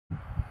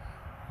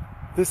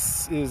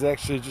This is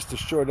actually just a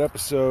short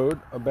episode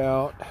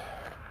about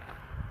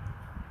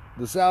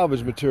the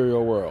salvage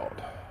material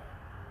world.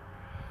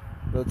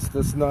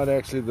 That's not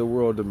actually the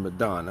world of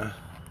Madonna.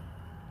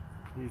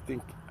 You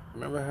think,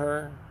 remember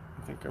her?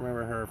 I think I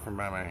remember her from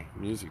my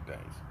music days.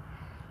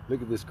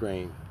 Look at this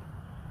grain.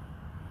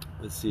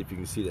 Let's see if you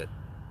can see that.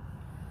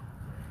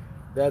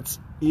 That's,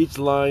 each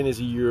line is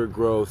a year of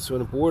growth. So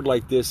in a board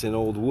like this in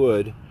old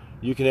wood,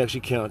 you can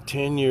actually count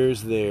 10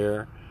 years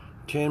there,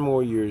 10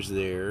 more years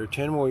there,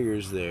 10 more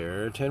years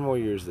there, 10 more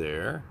years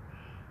there.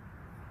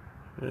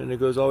 And it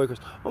goes all the way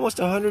across. Almost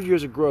 100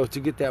 years of growth to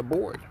get that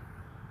board.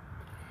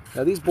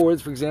 Now these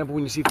boards, for example,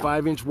 when you see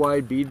 5-inch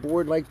wide bead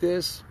board like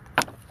this,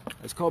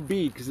 it's called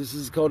bead because this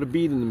is called a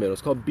bead in the middle.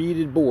 It's called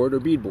beaded board or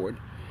bead board.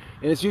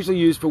 And it's usually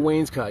used for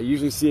wainscot. You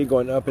usually see it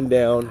going up and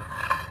down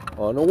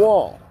on a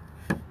wall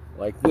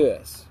like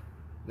this.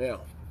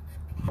 Now,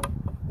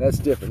 that's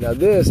different. Now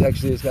this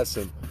actually has got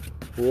some,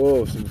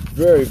 some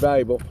very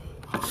valuable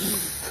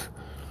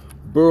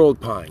burled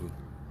pine.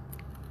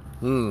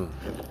 Can't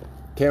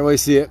really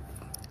see it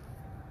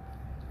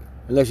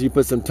unless you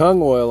put some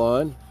tung oil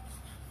on.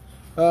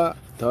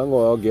 Tung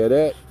oil, get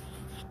it?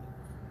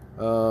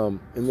 And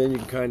then you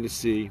can kind of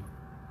see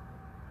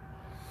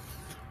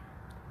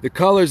the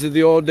colors of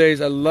the old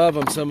days. I love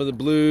them. Some of the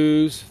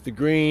blues, the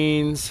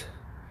greens,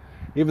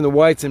 even the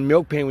whites and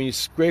milk paint. When you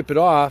scrape it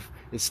off,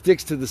 it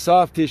sticks to the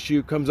soft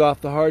tissue, comes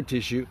off the hard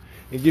tissue,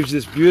 and gives you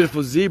this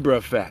beautiful zebra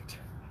effect.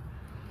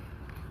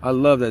 I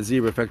love that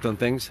zebra effect on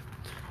things.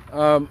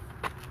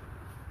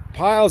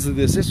 Piles of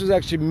this. This was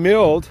actually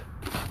milled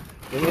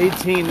in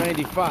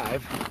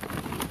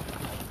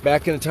 1895,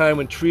 back in a time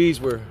when trees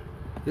were,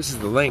 this is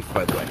the length,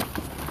 by the way.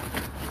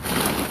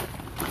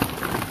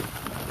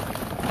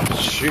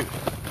 Shoot.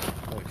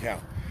 Holy cow.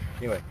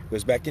 Anyway,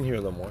 goes back in here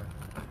a little more.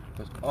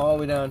 Goes all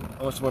the way down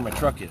almost to where my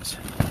truck is.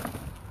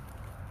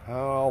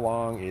 How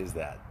long is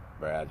that,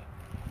 Brad?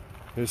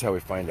 Here's how we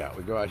find out.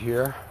 We go out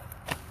here,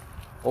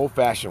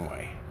 old-fashioned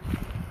way.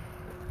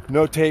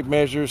 No tape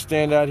measure,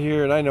 stand out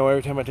here, and I know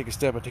every time I take a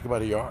step, I take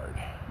about a yard,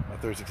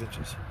 about 36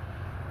 inches.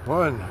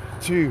 1,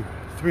 2,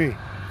 3,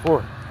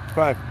 4,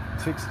 5,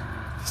 6,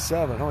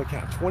 7, holy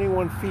cow,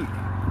 21 feet.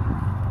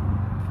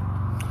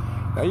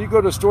 Now you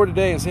go to a store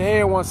today and say,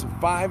 hey, I want some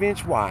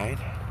 5-inch wide,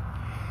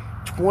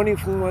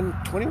 21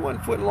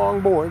 foot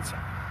long boards,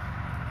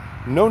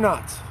 no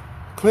knots,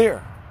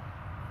 clear.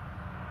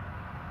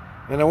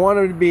 And I want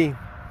them to be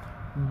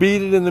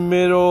beaded in the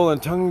middle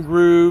and tongue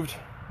grooved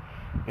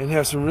and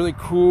have some really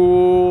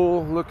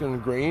cool looking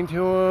grain to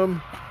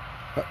them.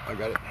 Oh, I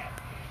got it.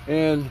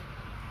 And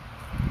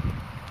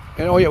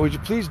oh yeah, would you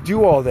please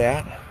do all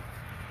that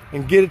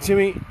and get it to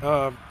me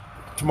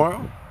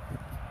tomorrow?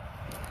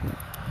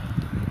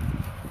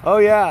 Oh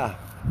yeah,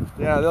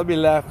 they'll be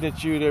laughing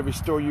at you at every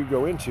store you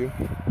go into.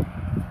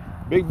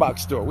 Big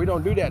box store. We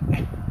don't do that.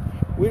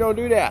 We don't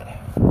do that.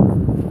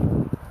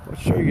 Well,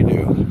 sure you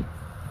do.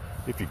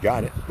 If you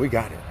got it, we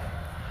got it.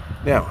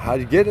 Now, how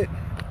do you get it?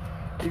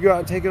 You go out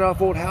and take it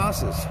off old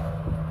houses,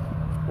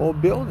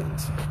 old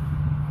buildings,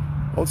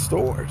 old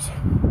stores.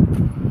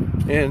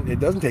 And it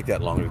doesn't take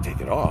that long to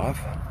take it off,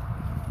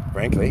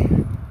 frankly.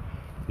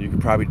 You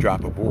could probably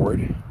drop a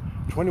board,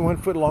 21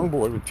 foot long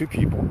board with 2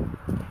 people.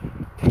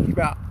 Take you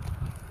about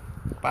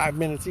 5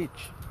 minutes each.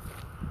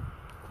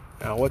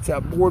 Now, what's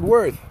that board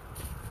worth?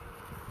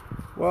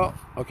 Well,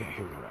 okay,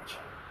 here we go, watch.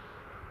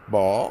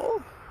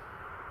 Ball.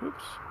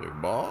 Oops,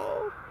 big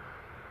ball.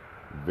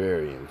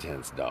 Very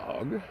intense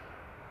dog.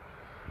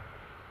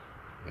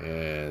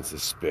 And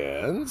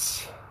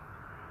suspense.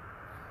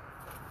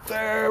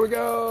 There we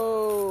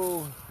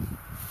go.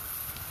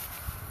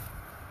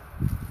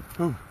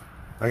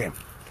 Okay.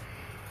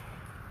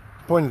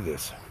 Point of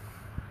this.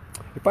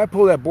 If I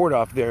pull that board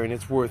off there and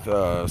it's worth,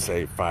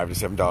 say, $5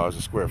 to $7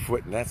 a square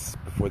foot, and that's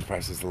before the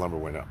prices of the lumber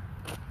went up.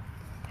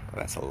 Well,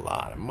 that's a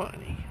lot of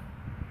money.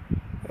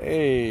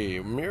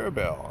 Hey,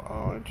 Mirabelle.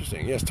 Oh,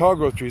 interesting. Yes, tall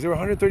growth trees. They were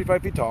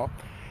 135 feet tall.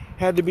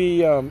 Had to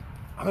be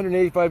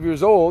 185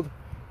 years old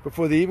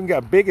before they even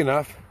got big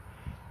enough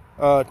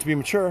to be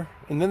mature.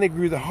 And then they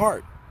grew the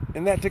heart.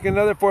 And that took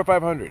another 400 or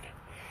 500.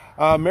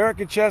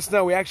 American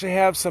chestnut, we actually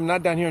have some,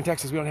 not down here in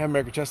Texas. We don't have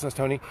American chestnuts,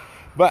 Tony.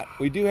 But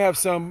we do have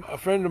some. A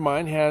friend of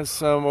mine has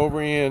some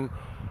over in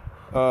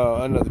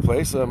another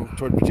place,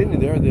 toward Virginia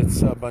there.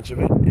 That's a bunch of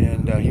it.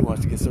 And he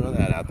wants to get some of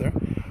that out there.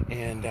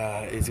 And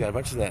he's got a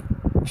bunch of that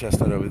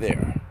chestnut over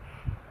there.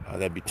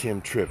 That'd be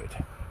Tim Trivet.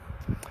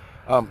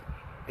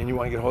 And you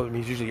want to get a hold of him,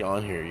 he's usually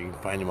on here. You can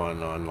find him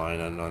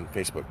online on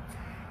Facebook.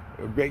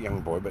 A great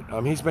young boy, but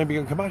he's maybe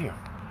going to come out here.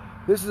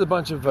 This is a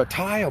bunch of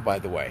tile, by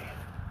the way.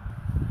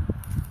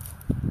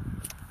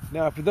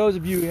 Now, for those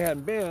of you who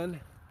hadn't been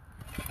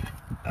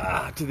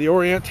to the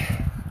Orient,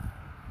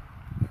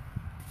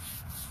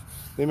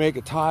 they make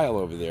a tile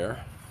over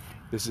there.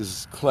 This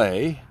is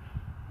clay,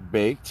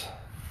 baked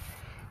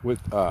with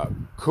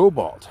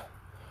cobalt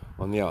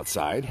on the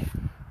outside.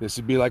 This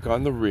would be like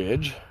on the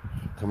ridge,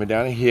 coming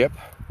down a hip.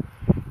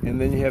 And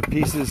then you have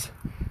pieces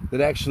that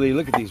actually,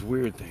 look at these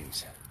weird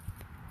things.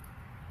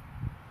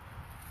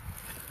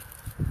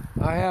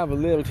 I have a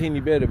little teeny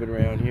bit of it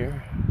around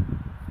here.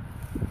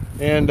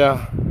 And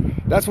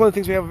that's one of the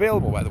things we have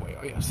available, by the way.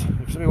 Oh, yes.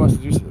 If somebody wants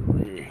to do something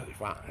really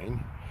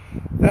fine,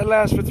 that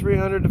lasts for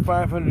 300 to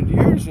 500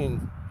 years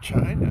in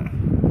China.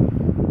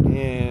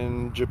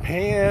 In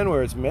Japan,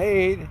 where it's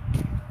made.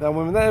 Now,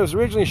 when that was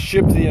originally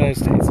shipped to the United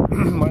States,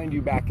 mind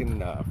you, back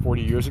in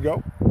 40 years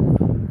ago,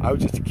 I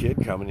was just a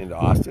kid coming into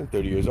Austin,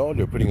 30 years old.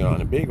 They were putting it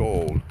on a big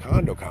old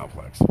condo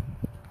complex.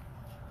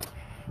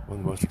 One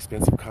of the most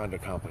expensive condo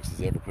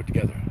complexes ever put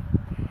together.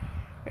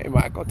 Hey,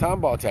 Michael,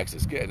 Tomball,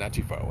 Texas. Good, not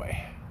too far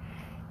away.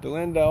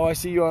 Delinda, oh, I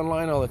see you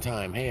online all the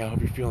time. Hey, I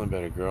hope you're feeling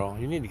better, girl.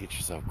 You need to get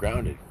yourself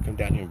grounded. Come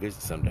down here and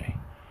visit someday.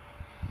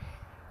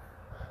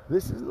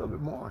 This is a little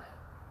bit more.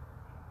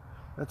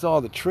 That's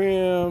all the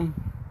trim,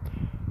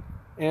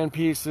 end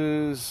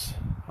pieces,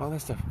 all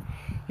that stuff.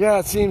 Yeah,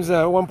 it seems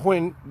at one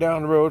point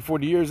down the road,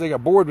 40 years, they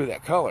got bored with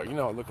that color. You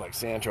know, it looked like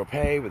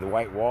Saint-Tropez with the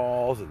white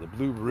walls and the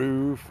blue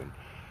roof and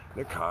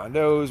the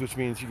condos, which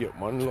means you get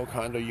one little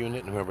condo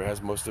unit and whoever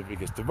has most of it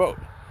gets to vote.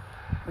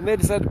 And they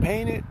decided to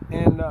paint it,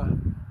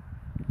 and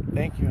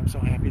thank you, I'm so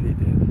happy they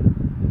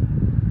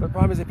did. But the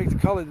problem is they picked a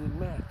color that didn't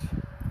match.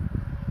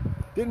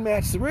 Didn't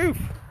match the roof.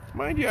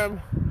 Mind you,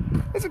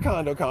 it's a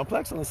condo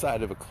complex on the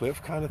side of a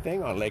cliff kind of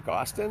thing on Lake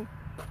Austin.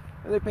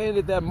 And they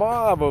painted that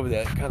mauve over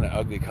that kind of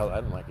ugly color.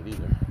 I don't like it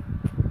either.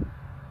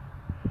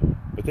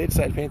 But they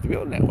decided to paint the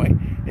building that way.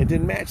 It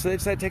didn't match, so they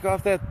decided to take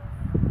off that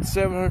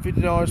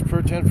 $750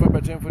 per 10-foot by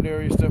 10-foot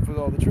area stuff with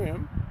all the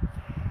trim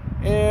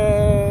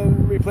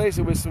and replace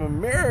it with some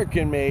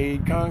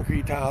American-made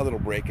concrete tile that'll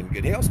break in a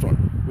good hailstorm,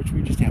 which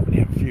we just happen to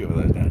have a few of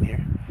those down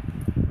here.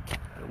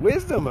 The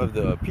wisdom of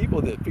the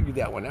people that figured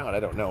that one out, I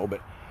don't know,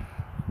 but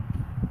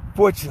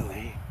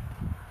fortunately,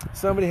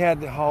 somebody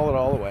had to haul it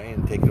all away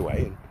and take it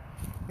away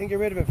and get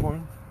rid of it for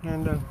him.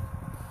 And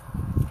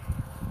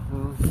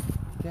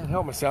can't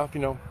help myself,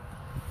 you know.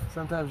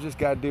 Sometimes you just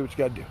got to do what you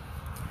got to do.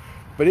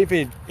 But if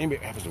anybody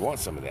happens to want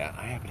some of that,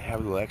 I happen to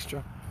have a little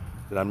extra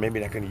that I'm maybe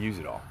not going to use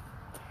it all.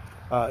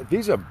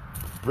 These are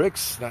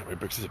bricks, not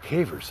bricks, these are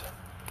pavers.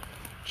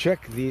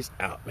 Check these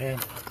out, man.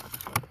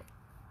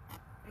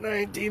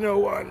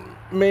 1901,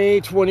 May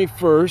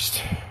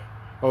 21st.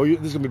 Oh, this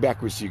is going to be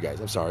backwards to you guys.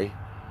 I'm sorry.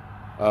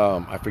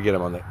 I forget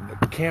I'm on the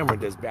camera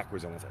does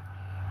backwards on one side.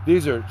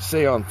 These are,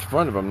 say on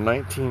front of them,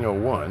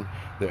 1901.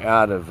 They're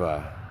out of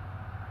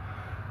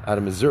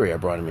Missouri. I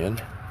brought them in.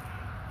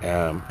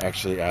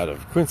 Actually out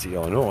of Quincy,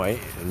 Illinois,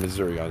 and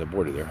Missouri on the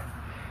border there.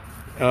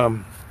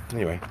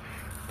 Anyway,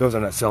 those are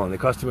not selling. They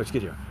cost too much to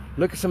get here.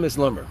 Look at some of this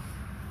lumber.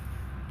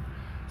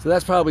 So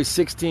that's probably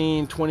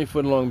 16,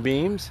 20-foot long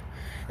beams.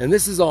 And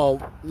this is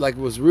all like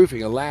it was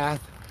roofing, a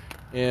lath.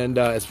 And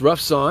it's rough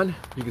sawn.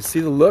 You can see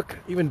the look,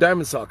 even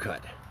diamond saw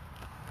cut.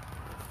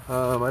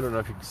 I don't know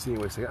if you can see.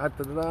 Wait a second.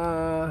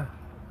 Okay.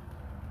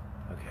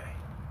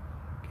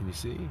 Can you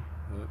see?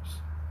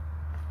 Oops.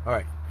 All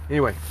right.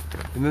 Anyway,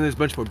 and then there's a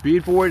bunch more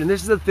beadboard, and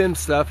this is the thin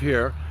stuff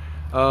here.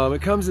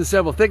 It comes in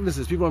several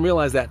thicknesses. People don't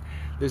realize that.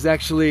 There's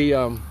actually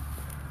 3/8,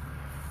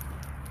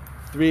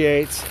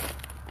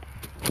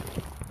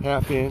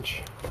 ½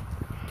 inch,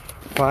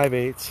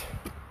 5/8,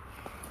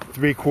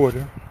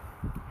 3/4,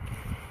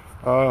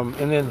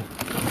 and then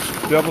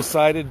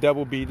double-sided,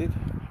 double beaded,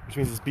 which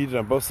means it's beaded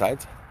on both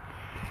sides.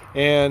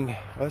 And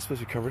that's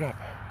supposed to be covered up.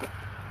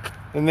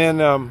 And then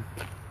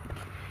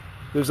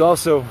there's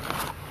also,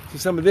 see,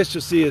 some of this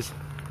you'll see is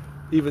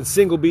even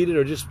single beaded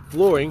or just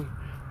flooring,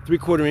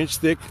 3/4 inch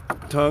thick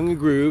tongue and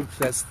groove.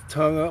 That's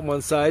tongue on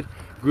one side,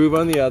 groove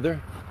on the other.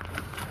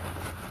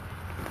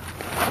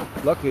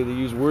 Luckily they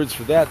use words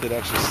for that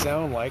actually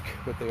sound like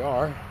what they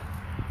are.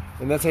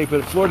 And that's how you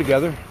put a floor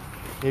together.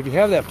 And if you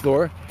have that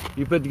floor,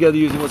 you put it together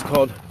using what's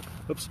called,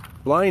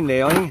 blind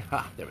nailing.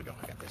 There we go,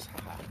 I got this.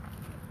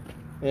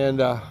 And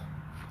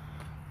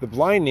the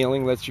blind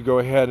nailing lets you go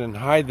ahead and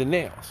hide the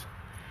nails.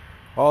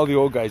 All the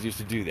old guys used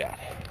to do that.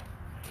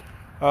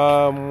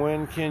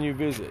 When can you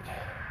visit?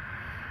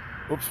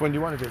 Oops, when do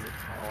you want to visit?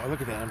 Oh,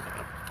 look at that.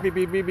 Beep,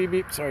 beep, beep, beep,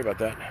 beep. Sorry about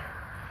that.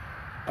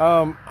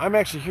 I'm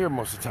actually here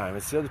most of the time.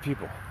 It's the other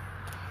people.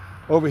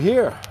 Over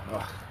here.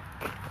 Oh.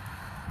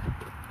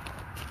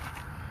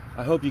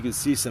 I hope you can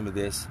see some of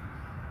this.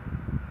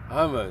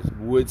 I'm a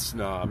wood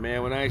snob,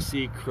 man. When I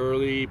see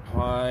curly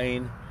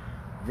pine,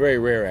 very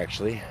rare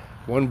actually.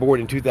 One board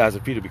in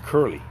 2,000 feet will be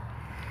curly.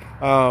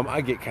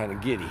 I get kind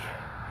of giddy.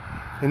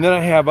 And then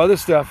I have other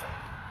stuff.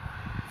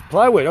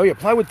 Plywood. Oh yeah,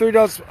 plywood,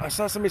 $30. I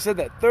saw somebody said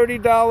that.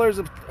 $30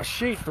 a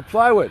sheet for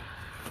plywood.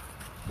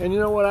 And you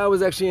know what? I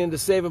was actually into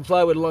saving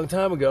plywood a long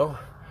time ago.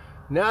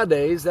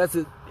 Nowadays, that's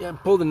it. Yeah,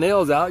 pull the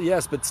nails out,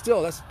 yes, but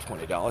still, that's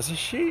 $20 a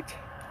sheet.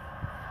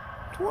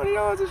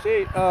 $20 a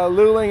sheet.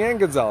 Luling and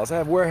Gonzales. I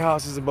have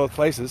warehouses in both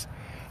places,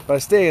 but I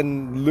stay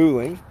in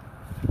Luling.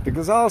 The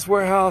Gonzales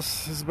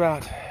warehouse is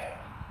about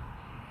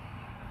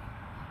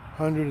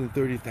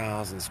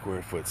 130,000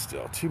 square foot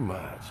still. Too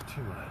much,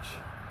 too much.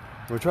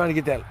 We're trying to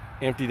get that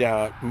emptied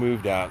out,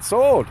 moved out,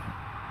 sold.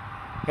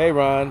 Hey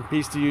Ron,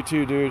 peace to you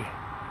too, dude.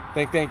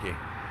 Thank you.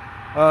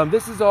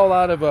 This is all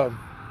out of a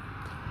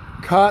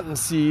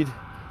cottonseed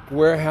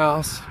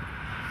warehouse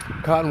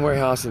cotton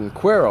warehouse in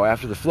Cuero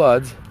after the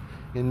floods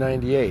in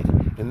 '98.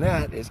 And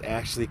that is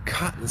actually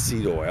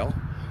cottonseed oil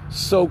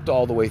soaked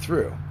all the way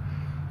through.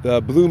 The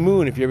Blue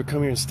Moon, if you ever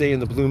come here and stay in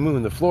the Blue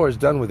Moon, the floor is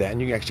done with that,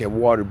 and you can actually have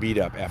water beat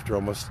up after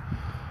almost...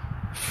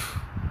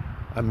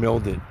 I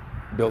milled it,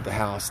 built the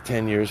house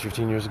 10 years,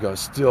 15 years ago,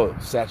 still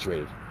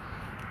saturated.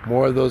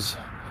 More of those...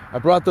 I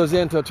brought those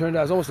in until it turned out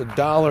it was almost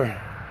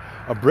 $1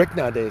 a brick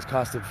nowadays,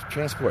 cost of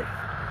transport.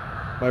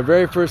 My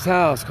very first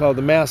house called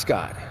the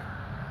Mascot.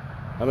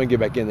 I'm going to get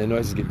back in, the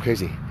noise is getting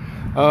crazy.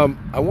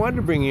 I wanted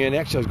to bring you in,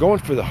 actually I was going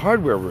for the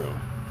hardware room.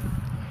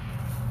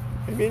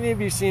 Have any of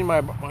you seen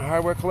my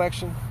hardware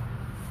collection?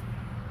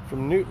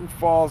 From Newton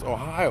Falls,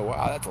 Ohio.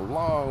 Wow, that's a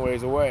long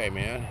ways away,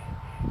 man.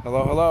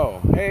 Hello,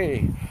 hello.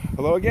 Hey,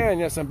 hello again.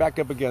 Yes, I'm back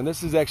up again.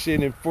 This is actually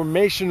an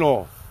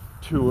informational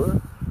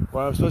tour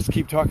where I'm supposed to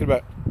keep talking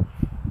about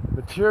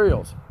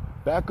materials.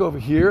 Back over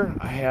here,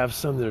 I have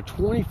some that are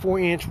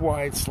 24-inch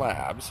wide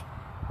slabs.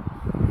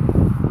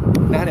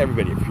 Not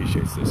everybody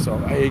appreciates this,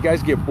 so you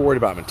guys get bored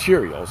about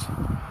materials.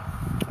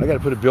 I got to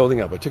put a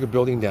building up. I took a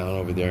building down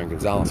over there in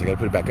Gonzales. I got to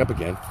put it back up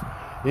again.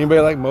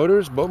 Anybody like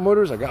motors, boat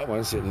motors? I got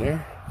one sitting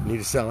there. Need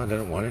to sell it. I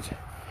don't want it.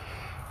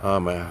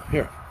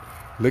 Here,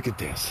 look at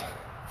this.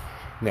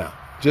 Now,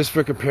 just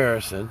for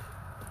comparison,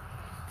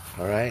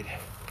 all right,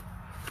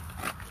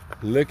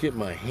 look at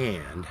my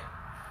hand.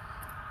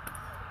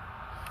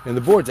 And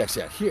the board's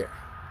actually out here.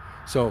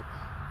 So,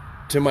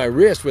 to my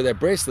wrist, where that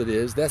bracelet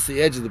is, that's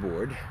the edge of the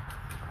board.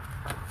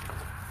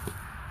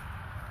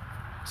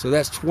 So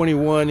that's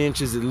 21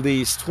 inches at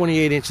least,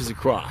 28 inches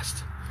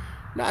across.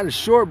 Not a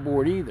short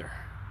board either.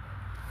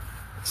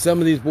 Some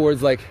of these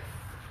boards, like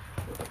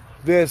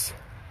this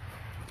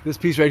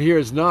piece right here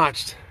is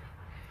notched.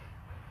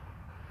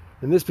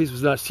 And this piece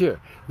was notched here.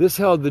 This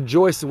held the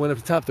joists that went up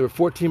the top. There were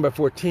 14 by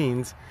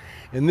 14s.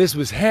 And this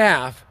was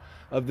half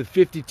of the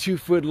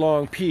 52-foot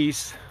long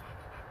piece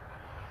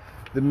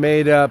that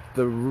made up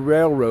the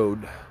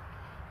railroad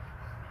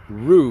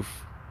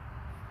roof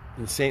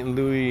in St.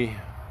 Louis,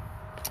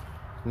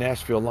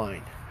 Nashville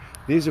line.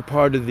 These are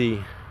part of the...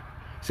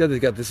 See how they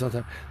got this on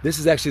top? This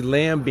is actually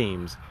lamb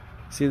beams.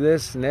 See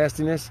this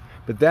nastiness?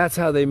 But that's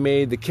how they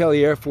made the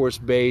Kelly Air Force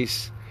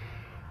Base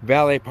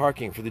valet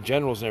parking for the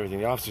generals and everything,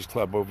 the officers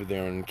club over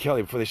there in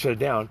Kelly before they shut it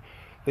down.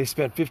 They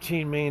spent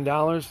 $15 million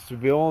to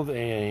build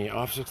an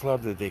officer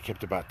club that they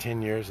kept about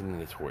 10 years, and then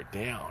they tore it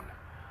down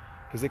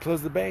because they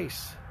closed the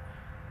base.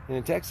 And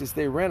in Texas,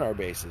 they rent our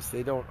bases.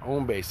 They don't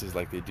own bases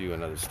like they do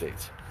in other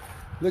states.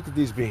 Look at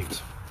these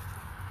beams.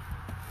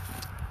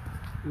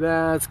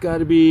 That's got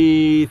to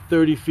be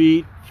 30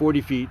 feet,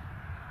 40 feet,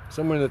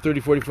 somewhere in the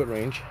 30, 40 foot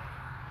range.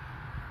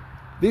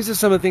 These are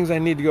some of the things I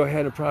need to go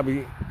ahead and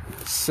probably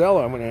sell.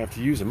 I'm going to have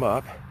to use them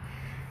up.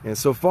 And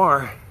so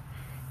far,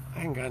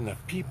 I ain't got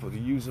enough people to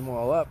use them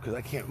all up because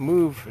I can't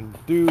move and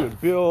do and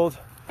build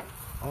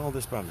all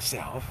this by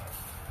myself.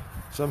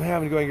 So I'm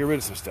having to go and get rid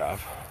of some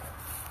stuff.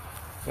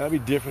 That'd be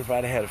different if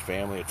I'd had a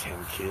family of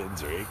 10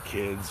 kids or 8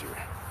 kids or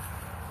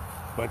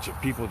a bunch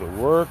of people to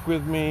work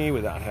with me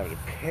without having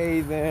to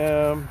pay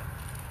them,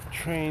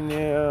 train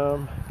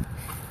them,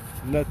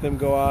 let them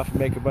go off and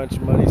make a bunch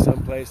of money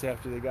someplace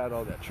after they got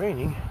all that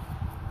training.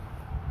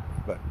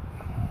 But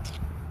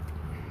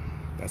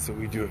that's what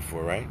we do it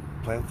for, right?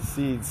 Plant the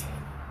seeds.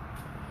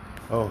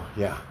 Oh,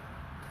 yeah.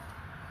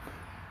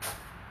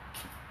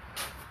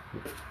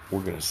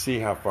 We're going to see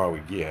how far we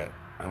get.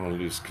 I'm going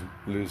to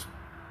lose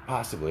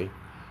possibly.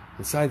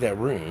 Inside that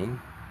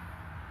room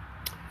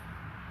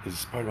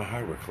is part of my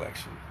hardware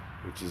collection,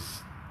 which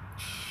is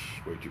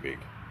way too big.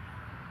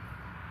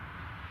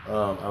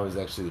 I was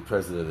actually the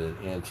president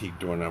of the Antique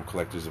Doorknob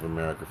Collectors of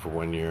America for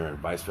 1 year and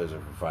vice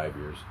president for 5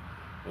 years.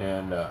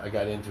 And I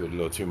got into it a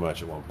little too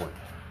much at one point.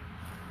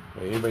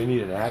 Anybody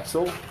need an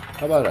axle?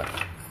 How about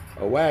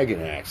a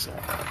wagon axle?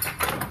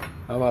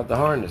 How about the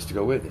harness to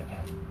go with it?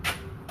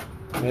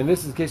 And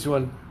this is in case you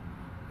want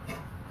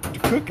to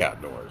cook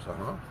outdoors.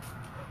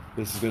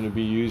 This is going to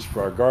be used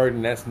for our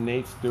garden. That's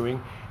Nate's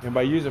doing. And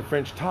by using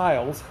French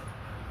tiles,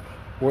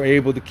 we're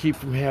able to keep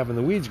from having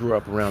the weeds grow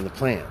up around the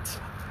plants.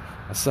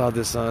 I saw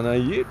this on a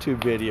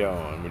YouTube video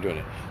and we're doing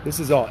it. This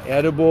is all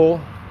edible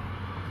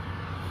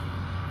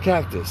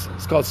cactus.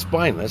 It's called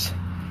spineless.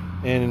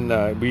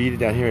 And we eat it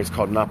down here. It's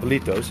called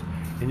napolitos.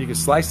 And you can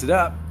slice it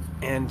up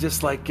and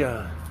just like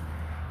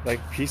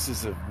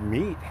pieces of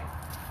meat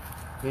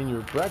in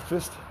your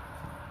breakfast.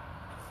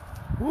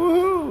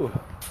 Woohoo!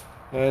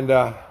 And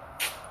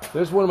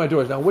there's one of my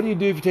doors. Now, what do you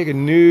do if you take a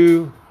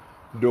new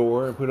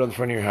door and put it on the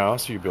front of your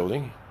house or your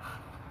building?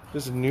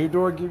 Does a new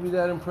door give you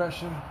that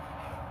impression?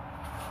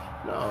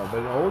 No, but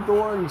an old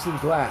door, you see the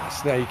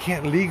glass. Now, you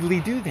can't legally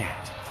do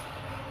that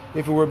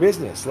if it were a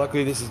business.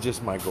 Luckily, this is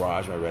just my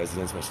garage, my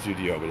residence, my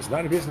studio, but it's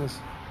not a business.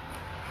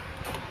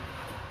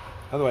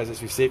 Otherwise,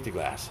 it's your safety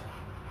glass.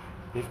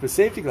 If you put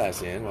safety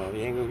glass in, well,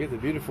 you ain't going to get the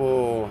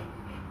beautiful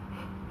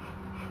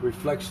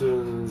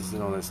reflections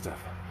and all that stuff.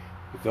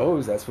 With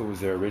those, that's what was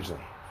there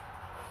originally.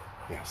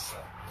 Yes.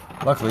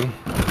 Luckily,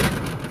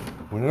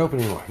 we're not open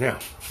anymore. Now,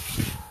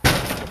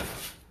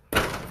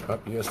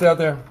 you gotta stay out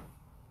there.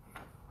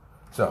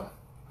 So,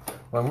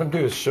 what I'm going to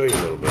do is show you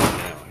a little bit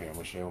now. Here, I'm going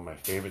to show you one of my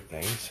favorite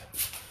things.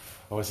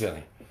 Oh, what's the other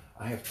thing?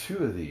 I have 2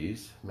 of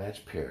these,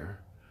 matched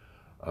pair,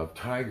 of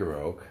tiger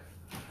oak.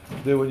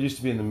 They would used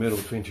to be in the middle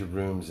between 2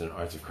 rooms in an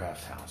arts and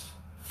crafts house.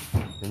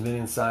 And then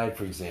inside,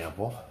 for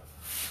example,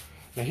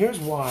 now here's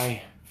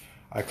why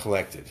I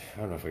collected. I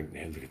don't know if I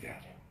can look at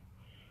that.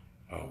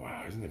 Oh,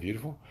 wow, isn't that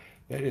beautiful?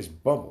 That is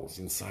bubbles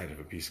inside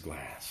of a piece of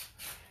glass.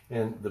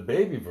 And the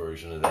baby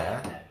version of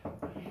that,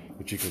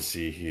 which you can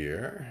see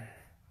here,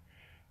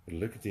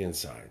 look at the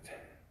inside.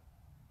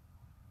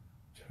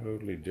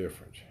 Totally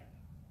different.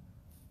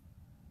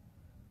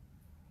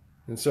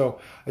 And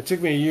so it took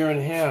me a year and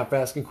a half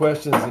asking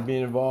questions and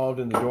being involved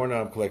in the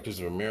Doorknob Collectors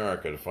of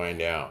America to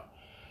find out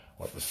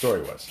what the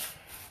story was.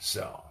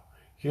 So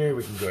here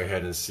we can go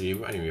ahead and see.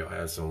 Anyway,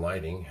 I'll add some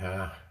lighting.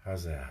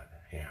 How's that?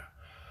 Yeah.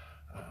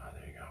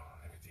 There you go.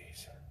 Look at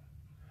these.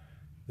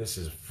 This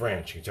is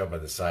French. You can tell by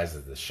the size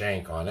of the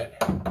shank on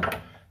it.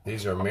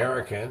 These are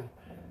American.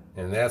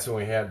 And that's when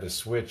we had to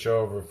switch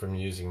over from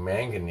using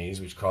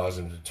manganese, which caused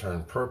them to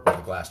turn purple,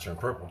 the glass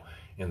turned purple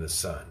in the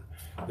sun.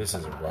 This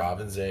is a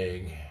robin's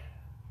egg.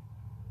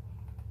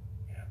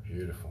 Yeah,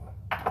 beautiful.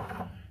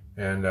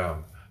 And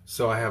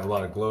so I have a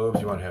lot of globes.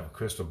 You want to have a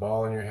crystal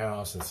ball in your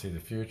house and see the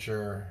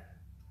future.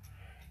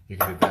 You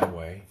can do it that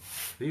way.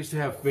 They used to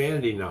have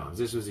vanity knobs.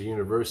 This was a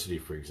university,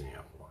 for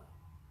example.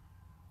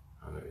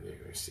 I don't know if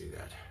you can see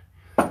that.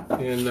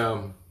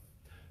 And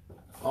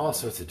all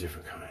sorts of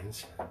different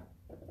kinds.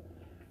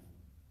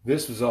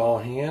 This was all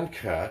hand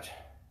cut,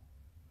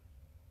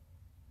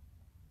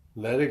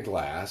 leaded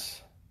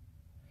glass,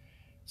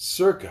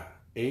 circa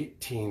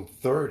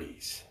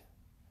 1830s.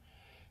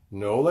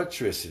 No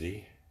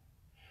electricity.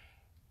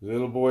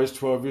 Little boys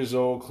 12 years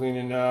old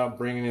cleaning up,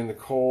 bringing in the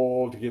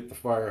coal to get the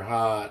fire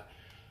hot,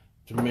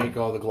 to make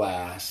all the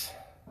glass.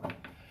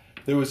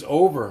 There was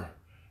over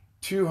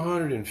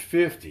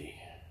 250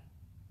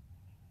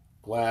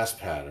 glass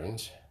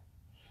patterns.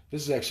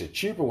 This is actually a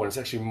cheaper one. It's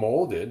actually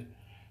molded.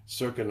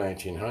 Circa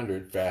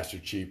 1900, faster,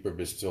 cheaper,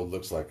 but still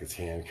looks like it's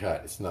hand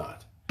cut. It's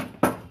not.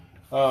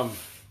 And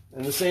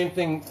the same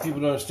thing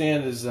people don't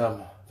understand is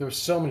there were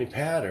so many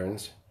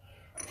patterns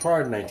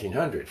prior to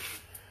 1900.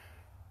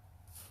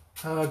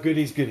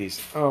 Goodies, goodies.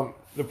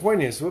 The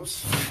point is,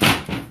 whoops,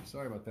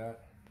 sorry about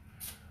that.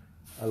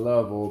 I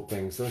love old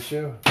things, don't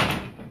you?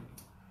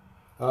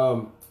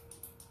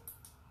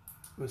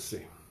 Let's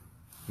see.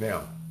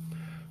 Now,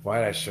 why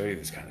did I show you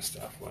this kind of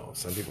stuff? Well,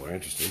 some people are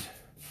interested.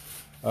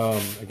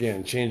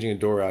 Again, changing a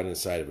door out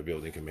inside of a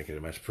building can make it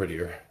a much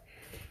prettier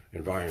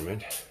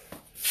environment.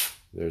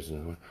 There's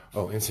another one.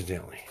 Oh,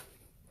 incidentally,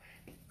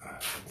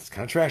 it's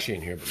kind of trashy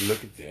in here, but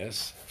look at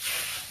this.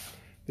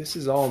 This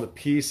is all the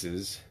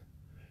pieces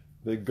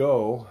that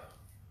go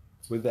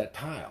with that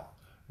tile.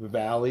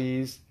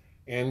 Valleys,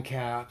 end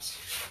caps.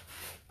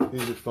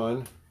 These are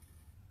fun.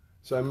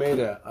 So I made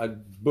a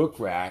book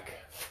rack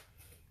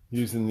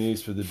using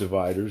these for the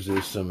dividers.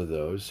 There's some of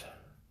those.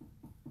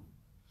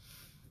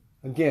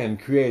 Again,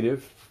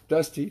 creative,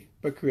 dusty,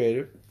 but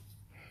creative.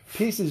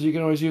 Pieces you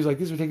can always use like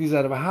this. We take these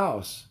out of a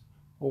house.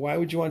 Well, why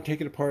would you want to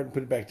take it apart and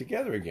put it back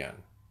together again?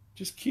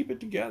 Just keep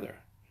it together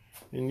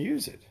and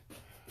use it.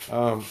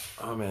 Oh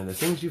man, the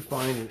things you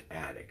find in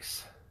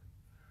attics.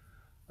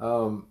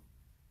 The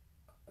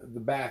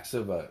backs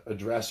of a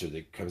dresser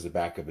that comes the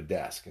back of a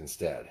desk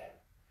instead.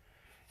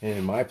 And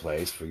in my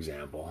place, for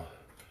example,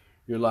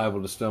 you're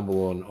liable to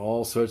stumble on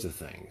all sorts of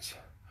things.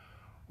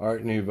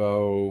 Art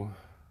Nouveau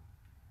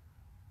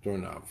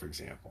doorknob, for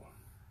example.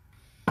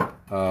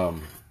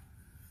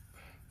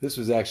 This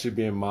was actually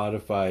being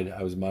modified.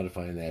 I was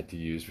modifying that to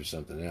use for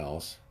something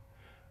else.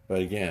 But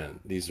again,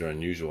 these are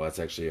unusual. That's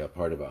actually a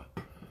part of a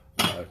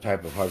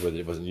type of hardware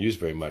that wasn't used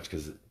very much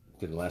because it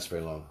didn't last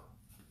very long.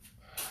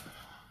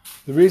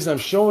 The reason I'm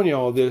showing you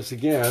all this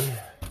again,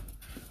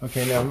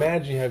 okay, now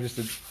imagine you have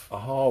just a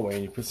hallway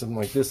and you put something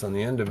like this on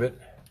the end of it.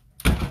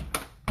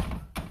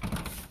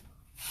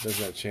 Does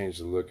not change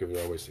the look of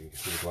it. Always see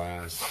the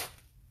glass.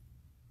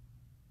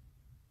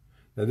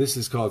 Now this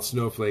is called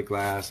snowflake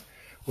glass.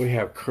 We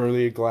have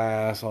curly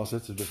glass, all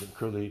sorts of different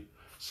curly,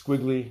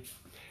 squiggly.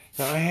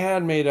 Now I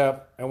had made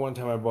up, at one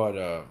time I bought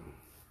a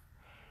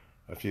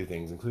few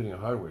things, including a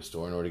hardware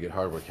store in order to get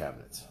hardware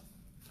cabinets.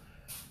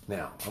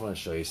 Now, I'm going to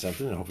show you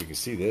something, and I hope you can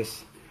see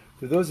this.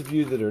 For those of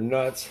you that are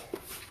nuts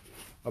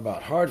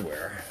about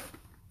hardware,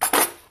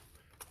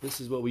 this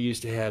is what we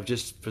used to have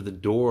just for the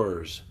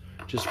doors,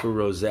 just for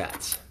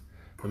rosettes.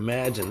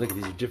 Imagine, look at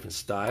these different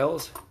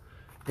styles.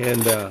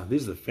 And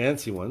these are the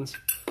fancy ones.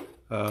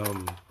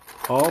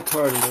 All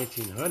part of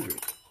 1900.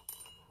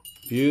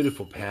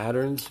 Beautiful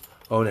patterns.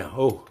 Oh,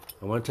 now,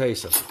 I want to tell you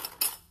something.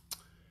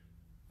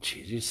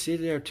 Geez, you see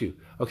it there too.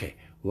 Okay,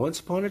 once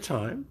upon a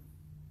time.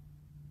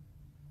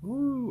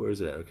 Ooh, where's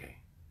that? Okay.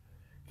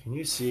 Can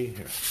you see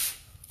here?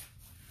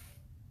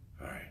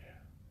 All right.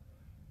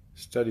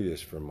 Study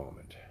this for a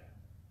moment.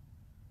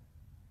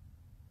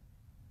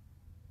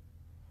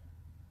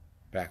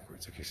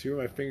 Backwards. Okay, see where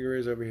my finger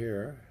is over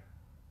here?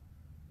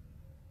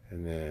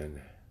 And then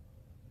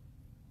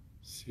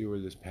see where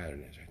this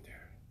pattern is right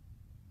there.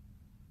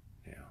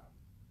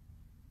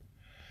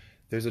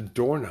 there's a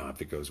doorknob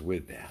that goes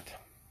with that.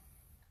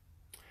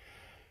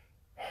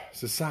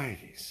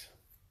 Societies,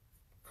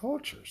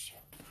 cultures.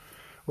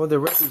 Well, they're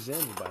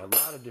represented by a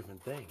lot of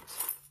different things.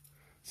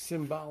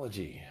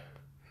 Symbology,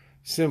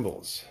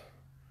 symbols.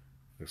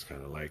 Looks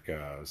kind of like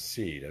a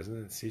sea,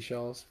 doesn't it?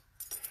 Seashells.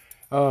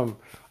 All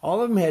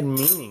of them had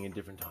meaning at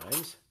different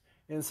times.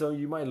 And so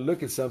you might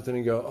look at something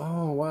and go,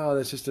 oh, wow,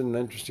 that's just an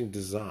interesting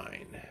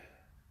design.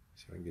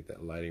 See if I can get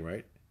that lighting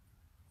right.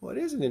 Well,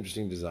 it is an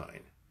interesting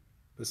design.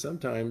 But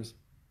sometimes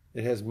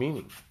it has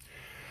meaning.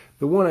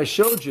 The one I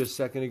showed you a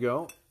second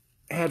ago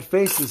had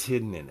faces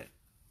hidden in it.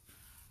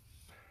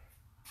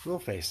 Little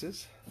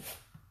faces.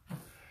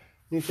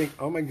 You think,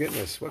 oh my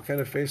goodness, what kind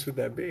of face would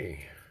that be?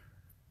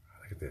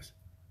 Look at this.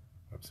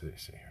 What's it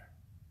see here?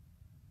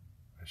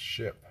 A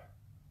ship.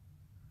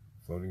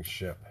 Floating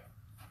ship.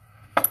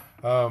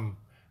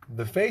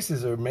 The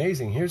faces are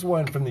amazing. Here's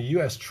one from the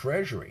U.S.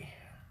 Treasury.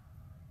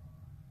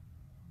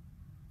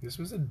 This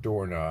was a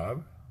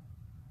doorknob.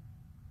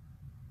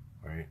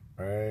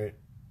 Right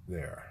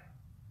there.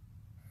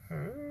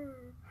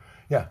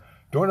 Yeah,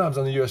 doorknobs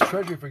on the U.S.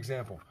 Treasury, for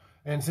example.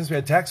 And since we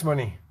had tax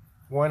money,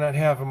 why not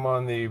have them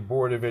on the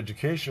Board of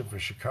Education for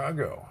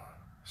Chicago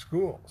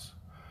schools?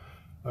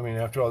 I mean,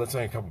 after all, that's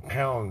only a couple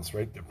pounds,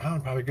 right? A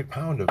pound, probably a good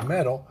pound of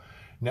metal.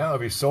 Now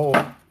it'd be sold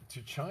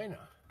to China.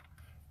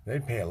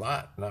 They'd pay a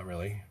lot, not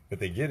really, but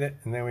they get it,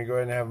 and then we go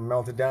ahead and have them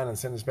melted down and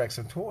send us back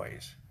some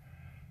toys.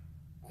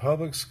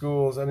 Public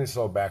schools, I think it's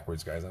all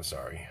backwards, guys, I'm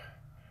sorry.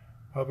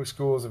 Public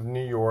schools of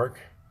New York,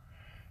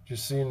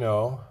 just so you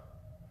know,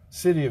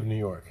 city of New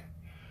York.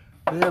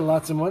 They had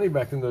lots of money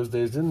back in those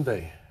days, didn't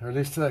they? Or at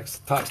least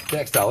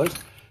tax dollars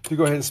to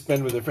go ahead and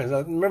spend with their friends.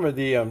 Now, remember,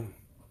 this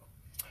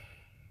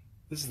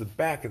is the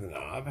back of the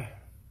knob.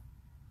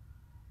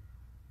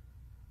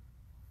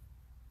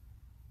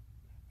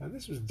 Now,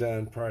 this was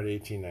done prior to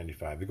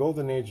 1895. The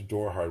golden age of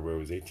door hardware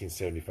was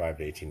 1875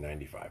 to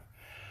 1895.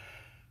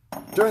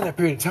 During that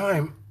period of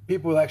time,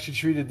 people actually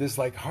treated this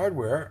like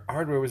hardware.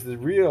 Hardware was the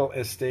real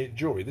estate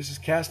jewelry. This is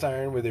cast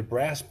iron with a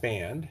brass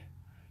band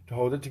to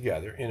hold it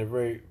together in a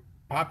very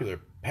popular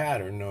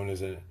pattern known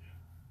as an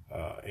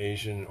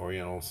Asian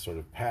Oriental sort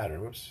of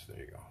pattern. Whoops,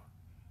 there you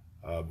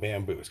go.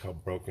 Bamboo. It's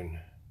called broken.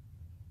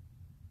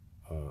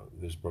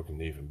 There's broken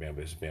leaf and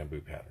bamboo. This is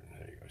bamboo pattern.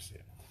 There you go. See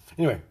it.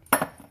 Anyway,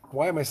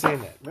 why am I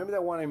saying that? Remember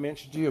that one I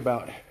mentioned to you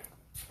about?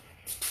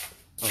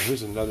 Oh,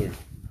 here's another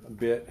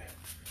bit.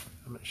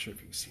 I'm not sure if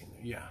you can see in there.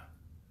 Yeah,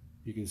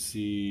 you can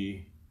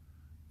see.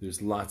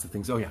 There's lots of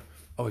things. Oh yeah.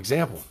 Oh,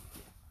 example.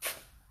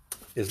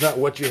 It's not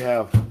what you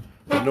have,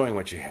 but knowing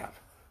what you have.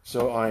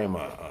 So I am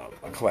a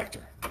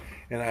collector,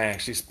 and I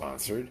actually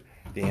sponsored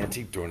the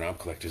Antique Doorknob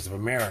Collectors of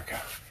America.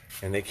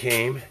 And they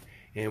came,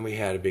 and we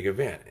had a big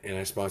event, and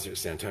I sponsored it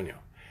San Antonio.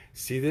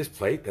 See this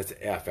plate? That's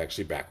F,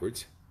 actually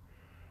backwards.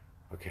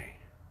 Okay.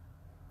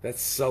 That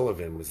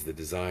Sullivan was the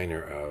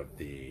designer of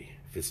the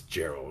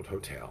Fitzgerald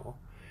Hotel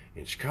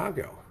in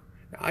Chicago.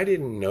 Now, I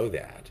didn't know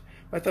that,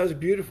 but I thought it was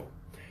beautiful.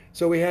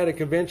 So we had a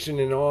convention,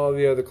 and all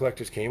the other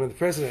collectors came, and the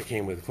president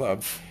came with the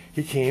club.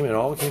 He came, and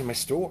all came to my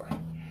store.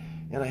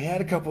 And I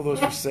had a couple of those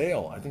for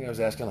sale. I think I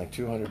was asking like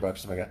 $200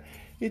 something like that.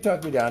 He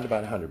talked me down to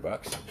about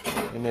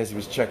 $100. And as he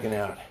was checking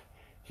out,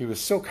 he was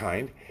so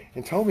kind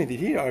and told me that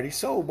he'd already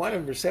sold one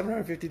of them for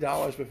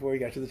 $750 before he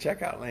got to the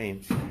checkout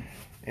lane.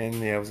 And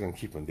yeah, I was going to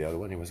keep him the other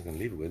one. He wasn't going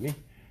to leave it with me.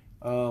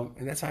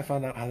 And that's how I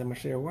found out how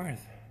much they were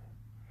worth.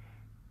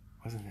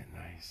 Wasn't that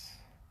nice?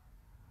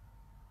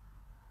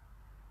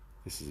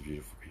 This is a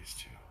beautiful piece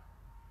too.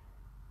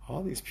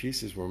 All these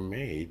pieces were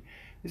made.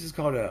 This is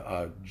called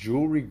a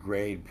jewelry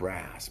grade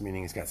brass,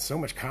 meaning it's got so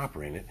much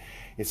copper in it,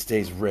 it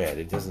stays red.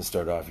 It doesn't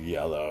start off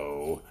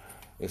yellow.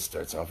 It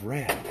starts off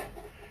red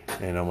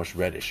and almost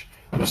reddish.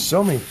 There's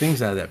so many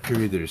things out of that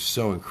period that are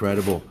so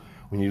incredible.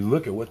 When you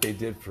look at what they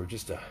did for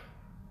just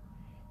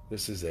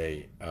this is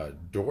a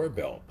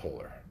doorbell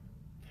puller.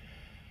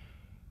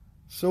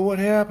 So what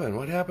happened?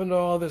 What happened to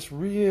all this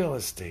real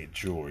estate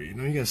jewelry? You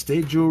know, you got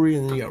estate jewelry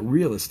and then you got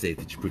real estate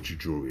that you put your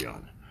jewelry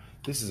on.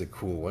 This is a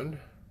cool one.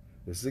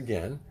 This is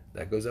again,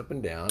 that goes up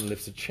and down,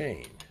 lifts a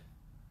chain.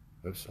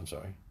 Oops, I'm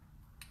sorry.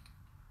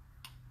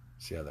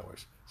 See how that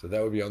works. So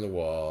that would be on the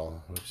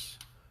wall. Oops.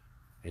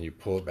 And you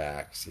pull it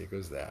back. See, it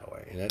goes that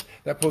way. And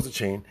that pulls a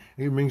chain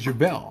and it rings your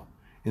bell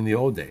in the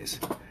old days.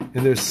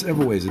 And there's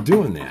several ways of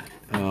doing that.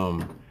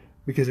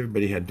 Because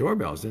everybody had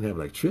doorbells, didn't have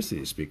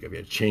electricity to speak of. You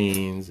had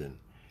chains, and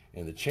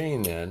the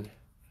chain then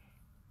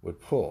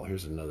would pull.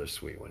 Here's another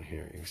sweet one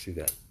here. You can see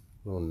that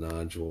little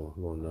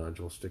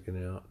nodule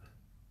sticking out.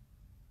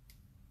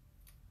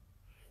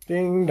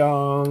 Ding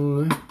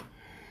dong.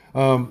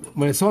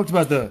 When I talked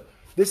about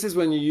this is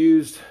when you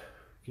used,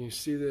 can you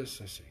see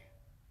this? I see.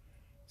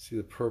 See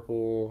the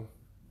purple?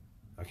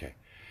 Okay.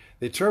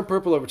 They turned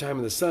purple over time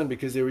in the sun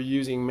because they were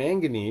using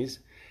manganese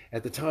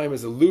at the time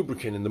as a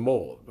lubricant in the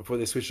mold before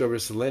they switched over to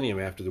selenium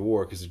after the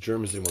war because the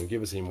Germans didn't want to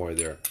give us any more of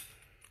their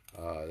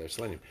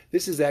selenium.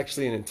 This is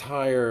actually an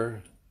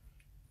entire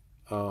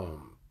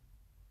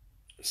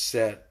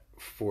set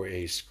for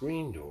a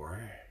screen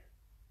door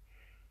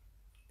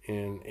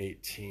in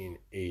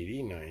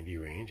 1880, 90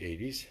 range,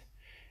 80s.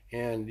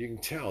 And you can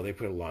tell they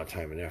put a lot of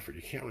time and effort.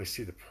 You can't really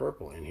see the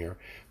purple in here.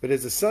 But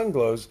as the sun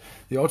glows,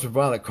 the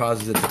ultraviolet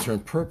causes it to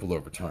turn purple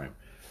over time.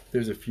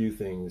 There's a few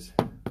things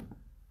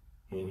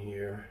in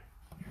here.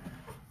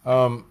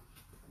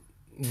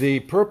 The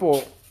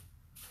purple,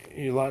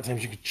 a lot of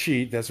times you could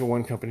cheat. That's what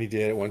one company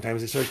did. At one time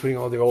they started putting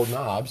all the old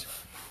knobs.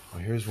 Oh,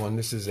 here's one.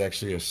 This is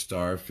actually a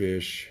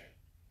starfish.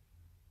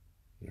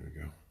 There we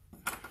go.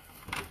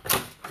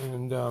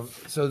 And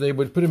so they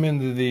would put them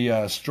into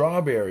the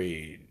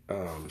strawberry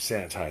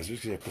sanitizers,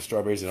 because you put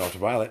strawberries in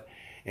ultraviolet,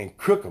 and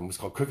cook them. It's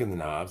called cooking the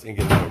knobs, and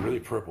get them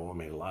really purple. I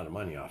made a lot of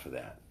money off of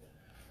that.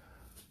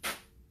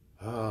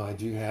 I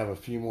do have a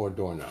few more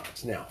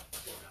doorknobs. Now,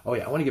 oh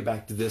yeah, I want to get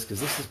back to this because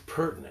this is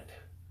pertinent.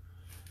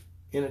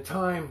 In a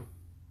time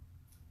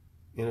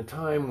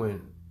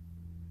when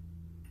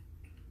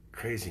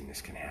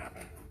craziness can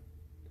happen,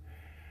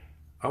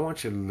 I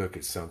want you to look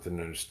at something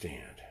and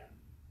understand.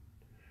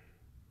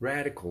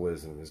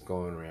 Radicalism has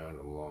gone around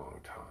a long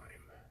time.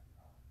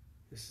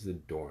 This is a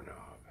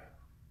doorknob,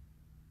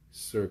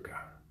 circa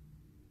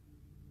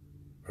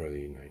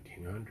early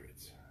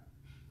 1900s.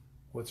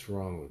 What's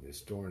wrong with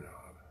this doorknob?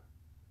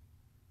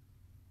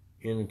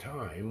 In a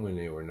time when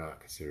they were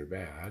not considered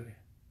bad,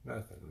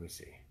 nothing. Let me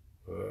see.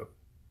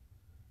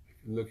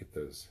 Look at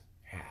those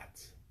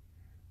hats,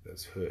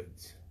 those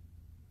hoods,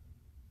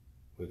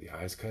 with the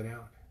eyes cut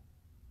out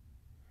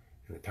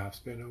and the tops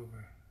bent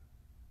over.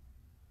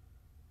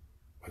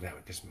 Well, that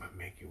would just might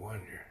make you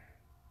wonder.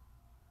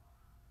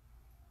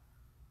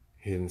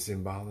 Hidden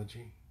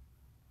symbology?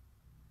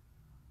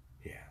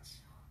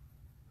 Yes.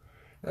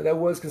 Now, that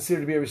was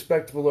considered to be a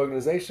respectable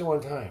organization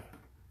one time.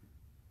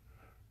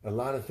 A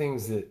lot of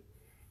things that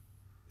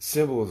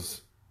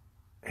symbols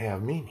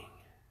have meaning.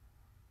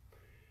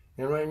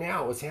 And right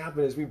now, what's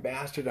happened is we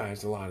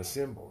bastardized a lot of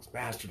symbols,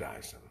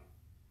 bastardized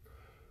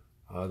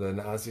them. The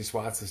Nazi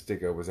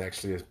swastika was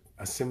actually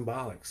a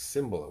symbolic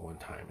symbol at one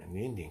time in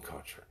the Indian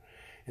culture.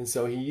 And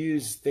so he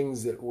used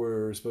things that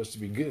were supposed to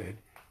be good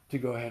to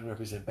go ahead and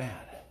represent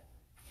bad.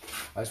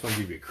 I just want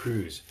to give you a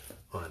cruise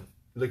on,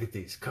 look at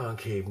these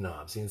concave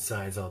knobs. The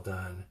inside's all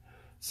done.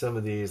 Some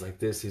of these, like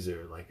this, these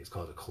are like, it's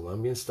called a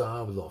Colombian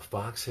style with little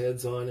fox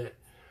heads on it.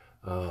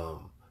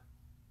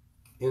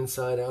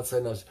 Inside,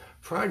 outside knobs.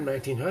 Prior to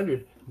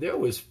 1900, there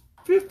was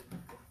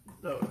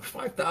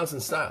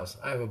 5,000 styles.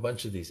 I have a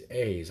bunch of these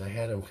A's. I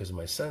had them because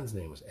my son's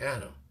name was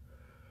Adam.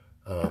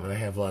 And I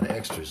have a lot of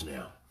extras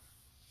now.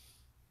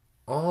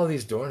 All of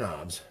these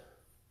doorknobs,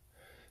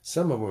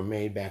 some of them were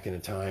made back in a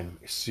time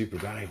super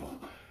valuable.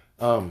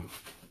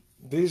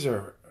 These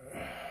are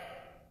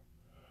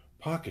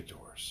pocket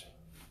doors.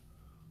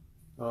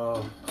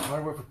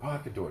 Hardware for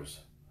pocket doors.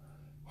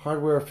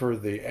 Hardware for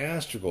the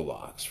astragal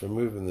locks, for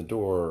moving the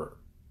door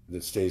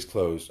that stays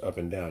closed up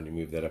and down. You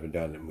move that up and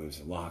down, and it moves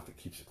the lock that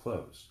keeps it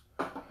closed.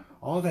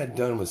 All that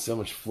done with so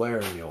much flair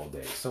in the old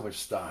days, so much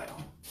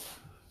style.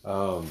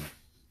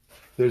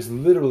 There's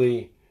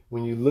literally,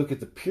 when you look at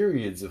the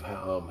periods of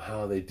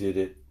how they did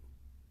it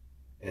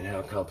and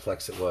how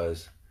complex it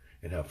was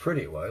and how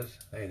pretty it was.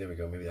 Hey, there we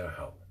go. Maybe that'll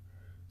help.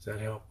 Does that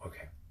help?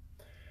 Okay.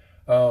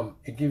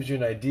 It gives you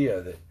an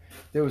idea that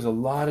there was a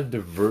lot of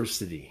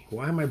diversity.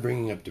 Why am I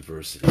bringing up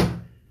diversity?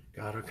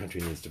 God, our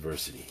country needs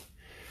diversity.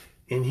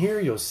 In here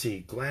you'll see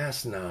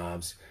glass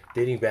knobs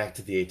dating back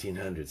to the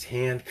 1800s,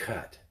 hand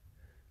cut,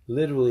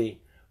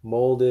 literally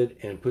molded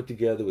and put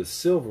together with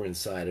silver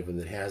inside of them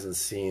that hasn't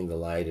seen the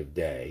light of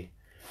day.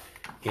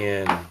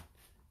 And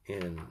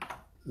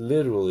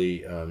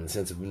literally, in the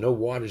sense of no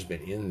water's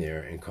been in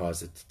there and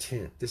caused it to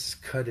tint. This is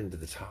cut into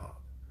the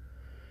top.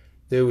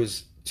 There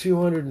was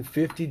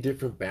 250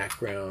 different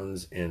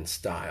backgrounds and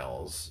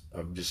styles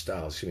of just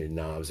styles. Excuse me,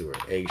 knobs that were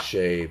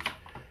egg-shaped.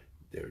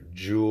 They're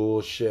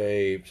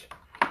jewel-shaped.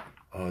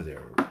 Oh,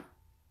 they're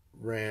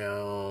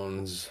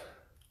rounds.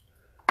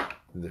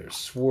 They're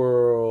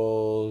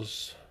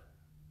swirls.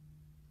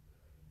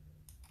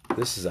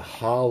 This is a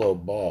hollow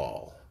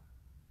ball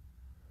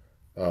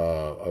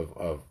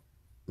of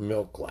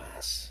milk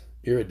glass,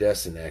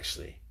 iridescent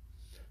actually,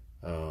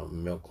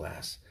 milk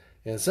glass.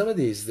 And some of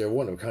these, they're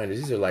one of a kind.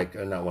 These are like,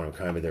 not one of a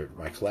kind, but they're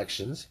my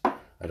collections.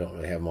 I don't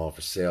really have them all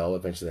for sale.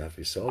 Eventually they have to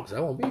be sold because I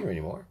won't be here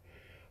anymore.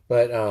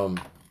 But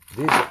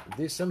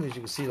these, some of these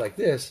you can see like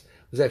this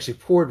was actually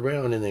poured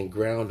around and then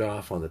ground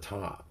off on the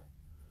top.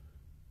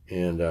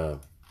 And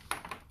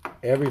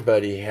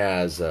everybody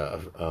has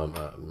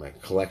my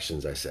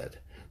collections, I said.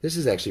 This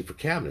is actually for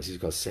cabinets. These are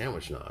called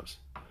sandwich knobs.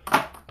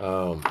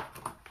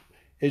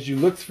 As you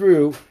look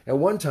through, at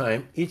one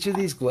time, each of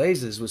these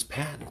glazes was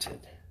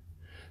patented.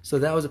 So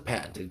that was a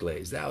patented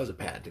glaze. That was a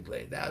patented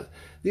glaze.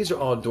 These are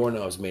all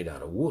doorknobs made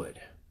out of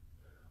wood.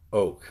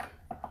 Oak,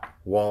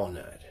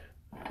 walnut.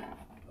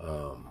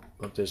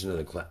 There's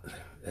another,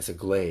 that's a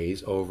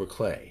glaze over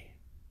clay.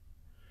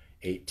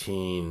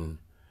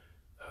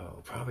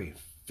 Probably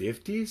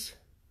 50s,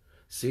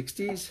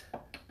 60s.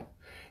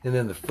 And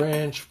then the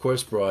French, of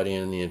course, brought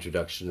in the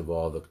introduction of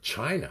all the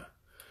china.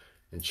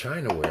 And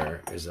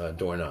Chinaware is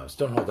doorknobs.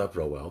 Don't hold up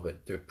real well,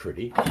 but they're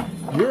pretty.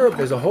 Europe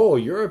as a whole,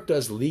 Europe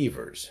does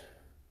levers.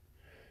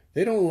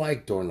 They don't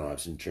like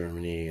doorknobs in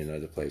Germany and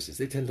other places.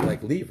 They tend to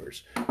like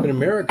levers. But in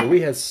America,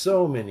 we had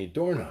so many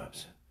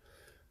doorknobs.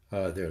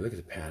 There, look at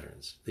the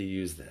patterns. They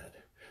use that.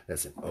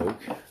 That's an oak.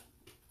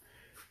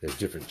 There's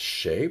different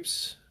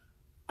shapes.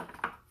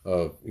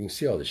 You can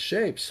see all the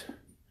shapes.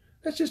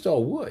 That's just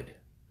all wood.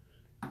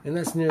 And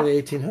that's nearly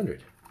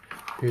 1800.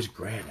 Here's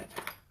granite.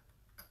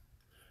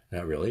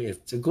 Not really,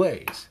 it's a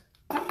glaze.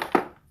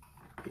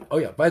 Oh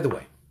yeah, by the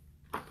way,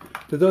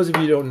 for those of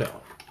you who don't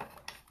know,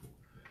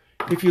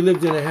 if you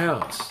lived in a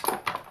house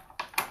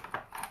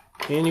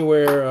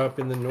anywhere up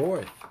in the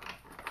north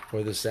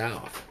or the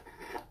south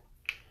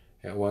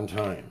at one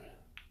time,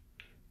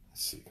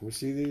 let's see, can we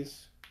see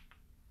these?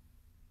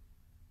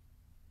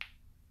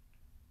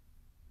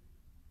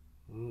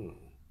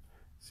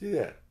 See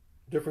that?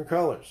 Different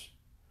colors.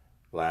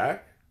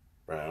 Black,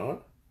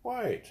 brown,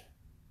 white.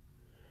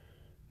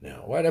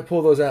 Now, why did I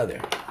pull those out of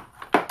there?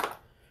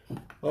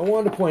 Well, I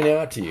wanted to point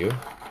out to you,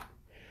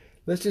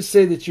 let's just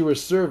say that you were a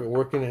servant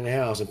working in a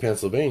house in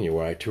Pennsylvania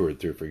where I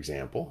toured through, for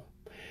example,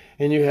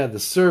 and you had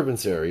the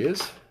servants'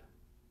 areas,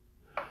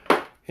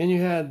 and you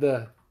had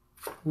the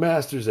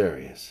master's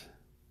areas.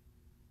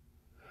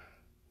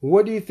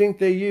 What do you think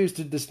they used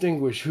to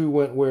distinguish who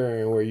went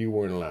where and where you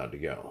weren't allowed to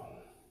go?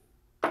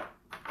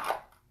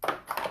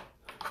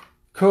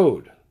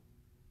 Code.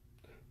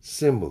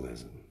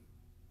 Symbolism.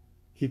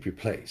 Keep your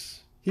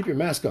place. Keep your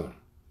mask on.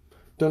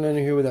 Don't enter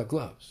here without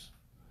gloves.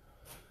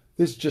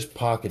 This is just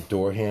pocket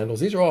door handles.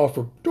 These are all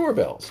for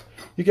doorbells.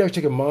 You can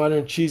actually take a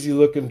modern,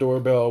 cheesy-looking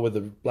doorbell with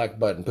a black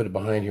button, put it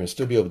behind here, and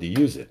still be able to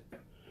use it.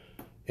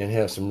 And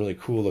have some really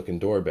cool-looking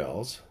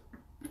doorbells.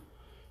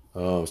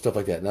 Stuff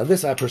like that. Now,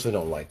 this I personally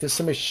don't like. This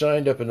somebody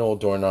shined up an old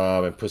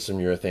doorknob and put some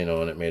urethane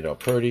on it, made it all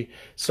pretty.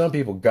 Some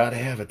people got to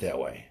have it that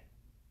way.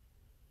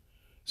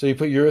 So you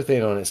put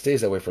urethane on it, it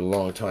stays that way for a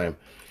long time.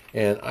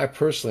 And I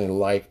personally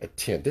like a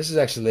tint. This is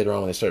actually later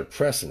on when they started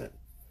pressing it.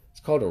 It's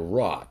called a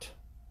wrought.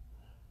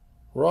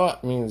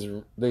 Wrought means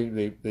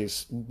they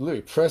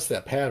literally press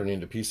that pattern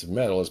into a piece of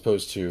metal as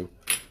opposed to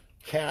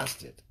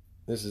cast it.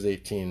 This is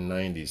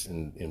 1890s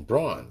in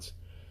bronze.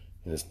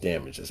 And it's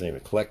damaged. It's not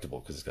even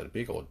collectible because it's got a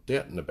big old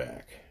dent in the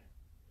back.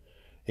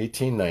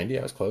 1890,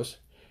 I was close.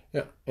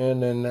 Yeah,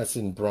 and then that's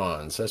in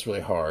bronze. That's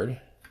really hard.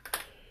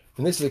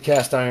 And this is a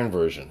cast iron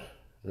version.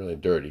 Really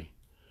dirty.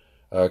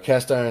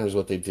 Cast iron was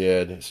what they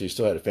did, so you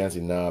still had a fancy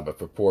knob, but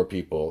for poor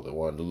people that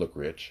wanted to look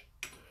rich.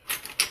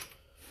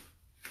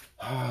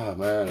 Oh,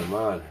 man, oh,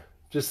 man.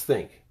 Just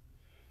think.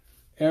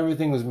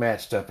 Everything was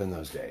matched up in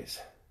those days.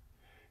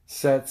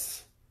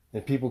 Sets,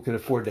 and people could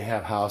afford to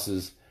have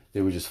houses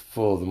that were just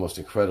full of the most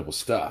incredible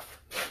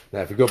stuff.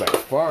 Now, if you go back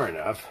far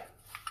enough,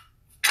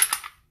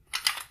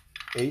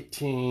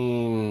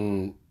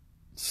 1860s,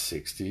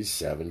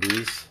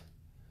 70s,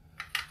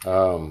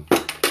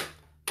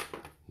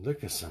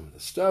 look at some of the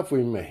stuff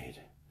we made.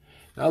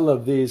 I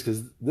love these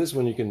because this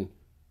one you can,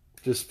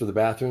 just for the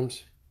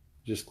bathrooms,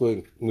 just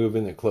move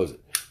in and close it.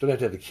 Don't have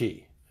to have the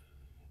key.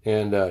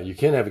 And you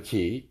can have a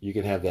key. You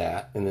can have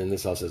that. And then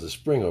this also has a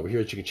spring over here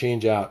that you can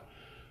change out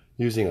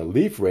using a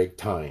leaf rake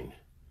tine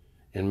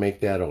and make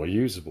that all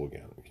usable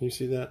again. Can you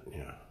see that?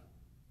 Yeah.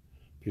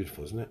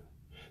 Beautiful, isn't it?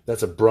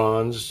 That's a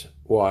bronze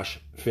wash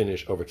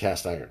finish over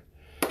cast iron.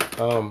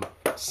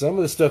 Some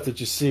of the stuff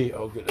that you see,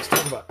 oh goodness,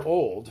 talk about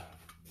old.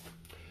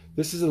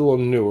 This is a little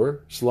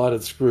newer,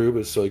 slotted screw,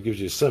 but so it gives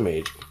you some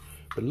age.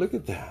 But look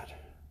at that.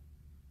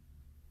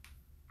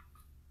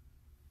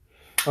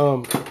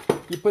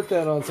 You put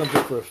that on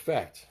something for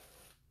effect.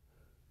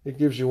 It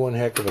gives you one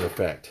heck of an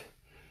effect.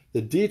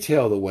 The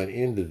detail that went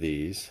into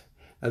these.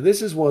 Now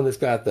this is one that's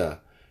got the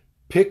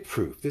pick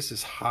proof. This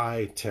is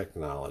high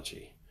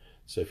technology.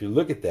 So if you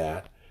look at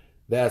that,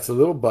 that's a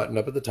little button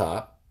up at the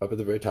top, up at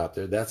the very top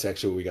there. That's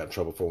actually what we got in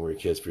trouble for when we were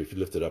kids. For if you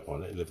lift it up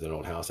on it, you live in an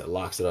old house, that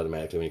locks it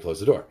automatically when you close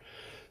the door.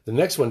 The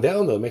next one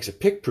down, though, makes it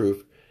pick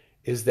proof,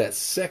 is that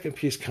second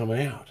piece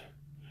coming out.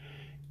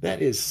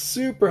 That is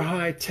super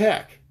high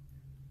tech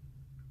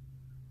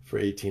for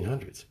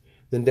 1800s.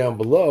 Then down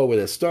below where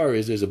that star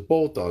is, there's a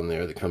bolt on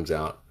there that comes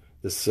out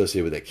that's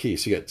associated with that key.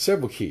 So you got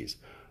several keys.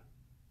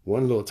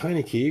 One little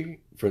tiny key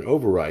for an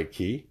override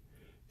key,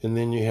 and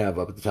then you have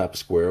up at the top a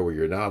square where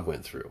your knob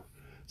went through.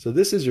 So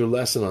this is your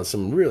lesson on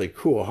some really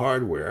cool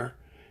hardware,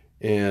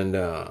 and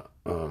it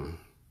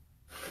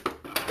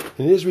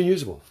is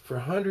reusable for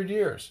 100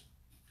 years.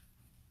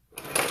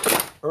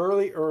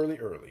 Early.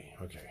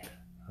 Okay.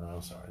 Oh,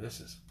 I'm sorry. There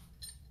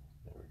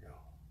we go.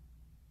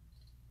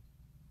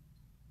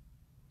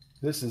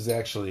 This is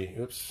actually,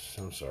 oops,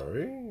 I'm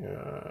sorry.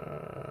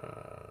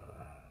 Yeah.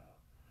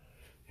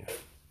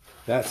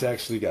 That's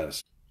actually got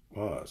a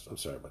pause. I'm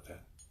sorry about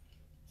that.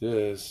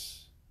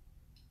 This,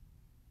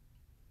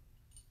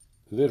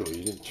 literally,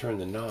 you didn't turn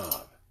the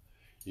knob.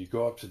 You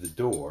go up to the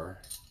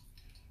door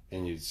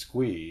and you'd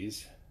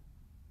squeeze,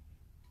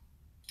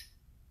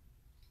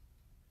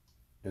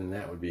 and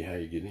that would be how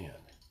you get in.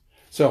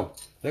 So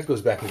that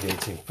goes back into the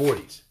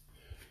 1840s.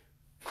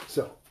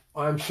 So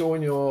I'm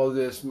showing you all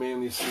this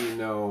mainly so you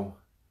know,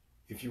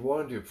 if you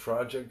want to do a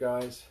project,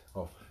 guys,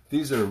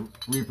 these are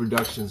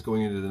reproductions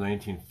going into the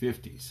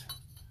 1950s.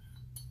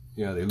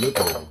 Yeah, they look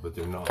old, but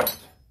they're not.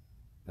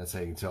 That's how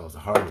you can tell it's the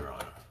hardware on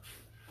them.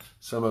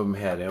 Some of them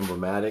had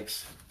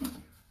emblematics.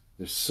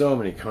 There's so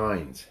many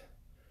kinds.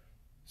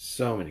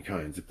 So many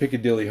kinds. The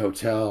Piccadilly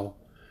Hotel,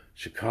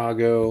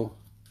 Chicago.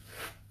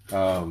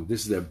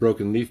 This is that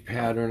broken leaf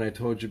pattern I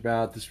told you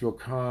about. This is real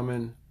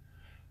common.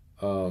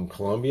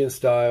 Colombian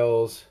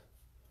styles.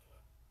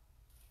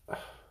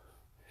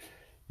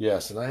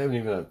 Yes, and I haven't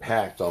even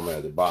unpacked all my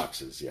other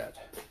boxes yet.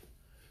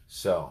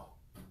 So,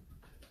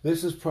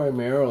 this is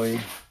primarily,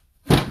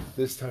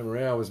 this time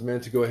around, was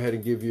meant to go ahead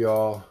and give you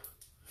all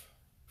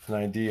an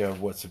idea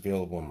of what's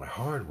available in my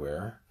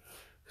hardware,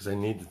 because I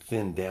need to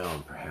thin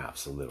down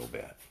perhaps a little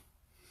bit.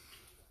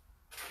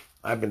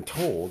 I've been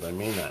told I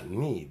may not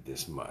need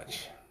this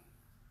much.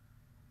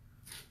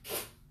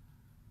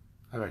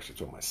 I've actually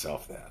told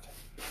myself that.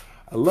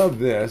 I love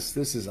this.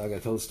 This is, I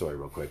gotta tell the story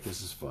real quick.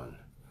 This is fun.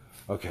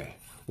 Okay,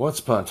 once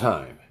upon a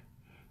time,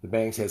 the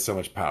banks had so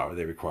much power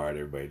they required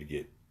everybody to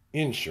get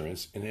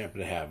insurance and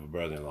happened to have a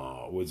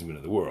brother-in-law, a woodsman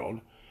of the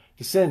world,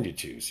 to send you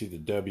to. See the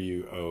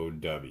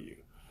WOW.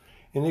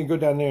 And then go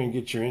down there and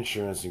get your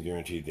insurance and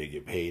guaranteed they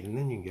get paid, and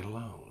then you can get a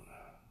loan.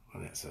 Oh,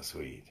 that's so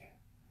sweet.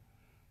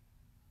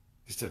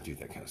 Just don't do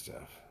that kind of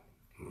stuff.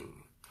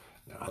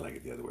 No, I like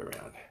it the other way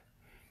around.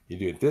 You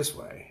do it this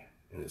way,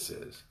 and it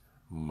says,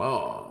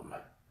 Mom.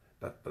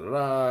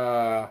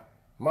 Da-da-da,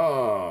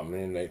 Mom.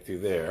 And right through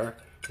there,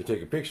 you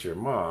take a picture of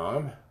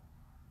Mom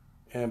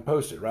and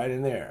post it right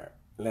in there.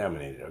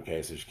 Laminate it,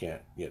 okay, so she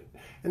can't get...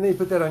 And then you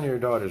put that on your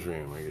daughter's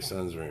room or your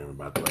son's room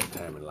about the right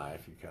time in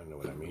life. You kind of know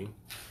what I mean.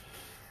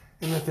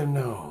 And let them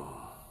know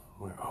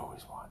we're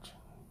always watching.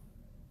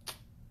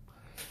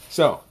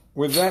 So,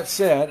 with that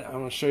said, I'm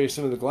going to show you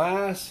some of the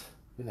glass.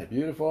 Isn't that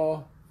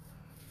beautiful?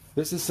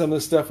 This is some of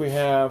the stuff we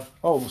have.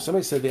 Oh,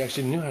 somebody said they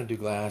actually knew how to do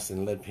glass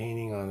and lead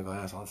painting on the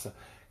glass, all that stuff.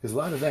 Because a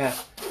lot of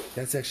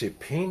that's actually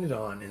painted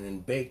on and then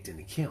baked in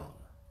the kiln.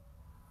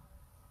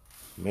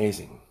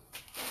 Amazing.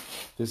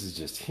 This is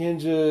just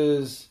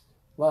hinges,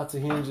 lots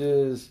of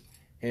hinges,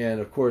 and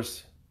of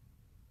course,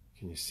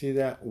 can you see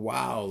that?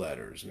 Wow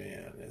letters,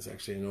 man. It's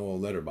actually an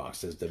old letter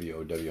box that says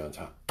WOW on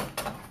top.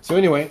 So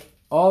anyway,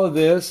 all of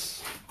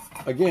this,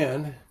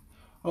 again,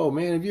 oh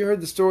man, have you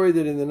heard the story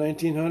that in the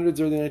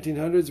 1900s, early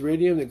 1900s,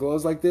 radium that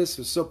glows like this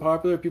was so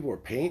popular, people were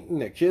painting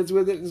their kids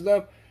with it and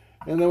stuff,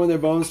 and then when their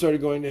bones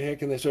started going to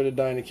heck and they started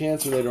dying of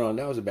cancer later on,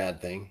 that was a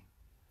bad thing.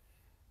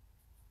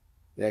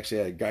 They actually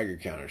had a Geiger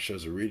counter,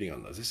 shows a reading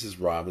on those. This is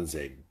Robin's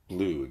Egg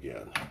Blue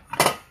again.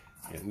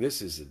 And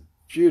this is a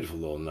beautiful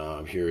little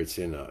knob here. It's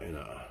in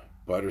a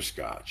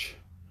butterscotch.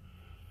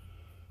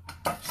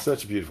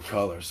 Such a beautiful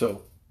color.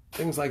 So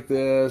things like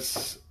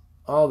this,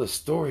 all the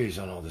stories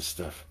on all this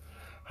stuff,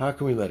 how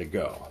can we let it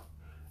go?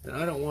 And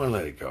I don't want to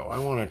let it go. I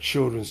want our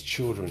children's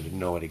children to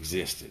know it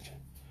existed.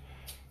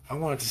 I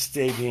want it to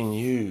stay being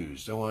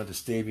used. I want it to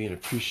stay being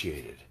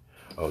appreciated.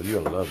 Oh,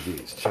 you'll love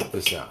these. Check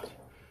this out.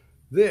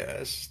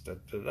 This,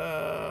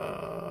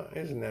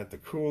 isn't that the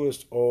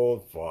coolest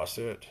old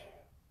faucet?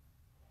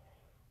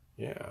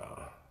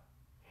 Yeah.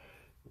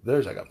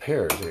 There's like a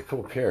pair. There's a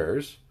couple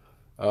pairs.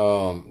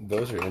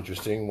 Those are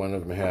interesting. One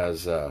of them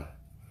has, the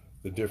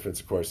difference,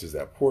 of course, is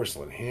that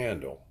porcelain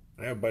handle.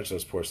 I have a bunch of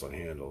those porcelain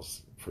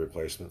handles for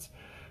replacements.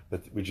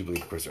 But would you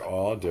believe, of course, they're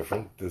all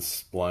different. The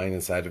spline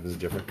inside of it is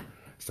different.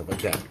 Stuff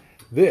like that.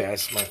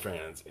 This, my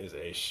friends, is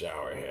a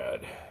shower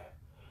head.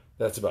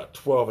 That's about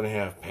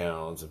 12.5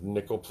 pounds of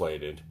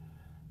nickel-plated,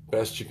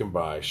 best you can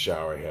buy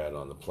shower head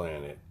on the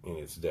planet in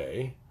its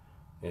day.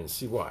 And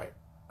see why.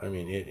 I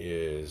mean, it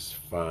is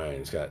fine.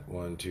 It's got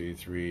 1, 2,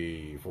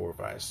 3, 4,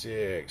 5,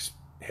 6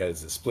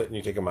 heads that split, and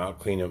you take them out,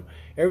 clean them.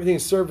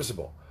 Everything's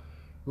serviceable.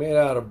 Made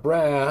out of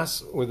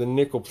brass with a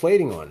nickel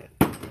plating on it.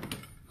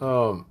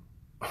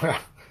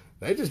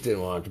 They just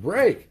didn't want it to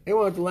break. They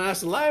wanted it to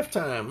last a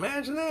lifetime.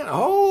 Imagine that, a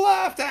whole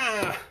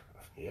lifetime.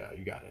 Yeah,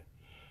 you got it.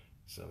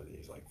 Some of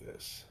these like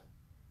this.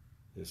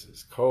 This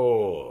is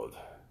cold.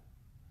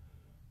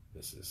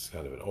 This is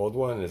kind of an old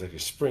one. There's like a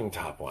spring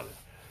top on it.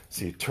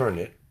 So you turn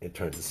it, it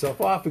turns itself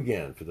off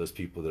again for those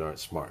people that aren't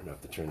smart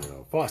enough to turn their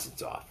own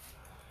faucets off.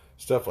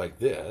 Stuff like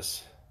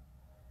this.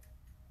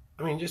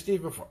 I mean, just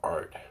even for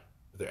art,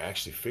 they're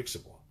actually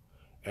fixable,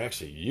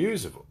 actually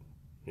usable.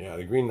 Yeah,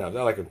 the green knobs,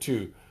 I like them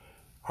too.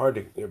 Hard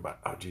to, they're about,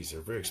 oh geez,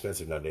 they're very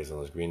expensive nowadays on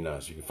those green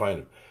knobs. You can find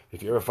them.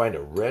 If you ever find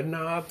a red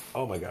knob,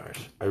 oh my gosh,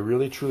 a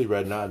really truly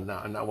red knob,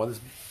 not one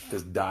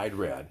that's dyed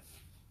red.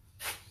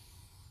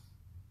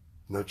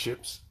 No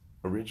chips,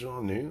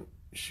 original, new.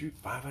 Shoot,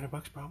 $500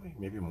 probably,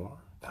 maybe more,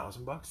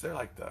 $1,000. They're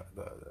like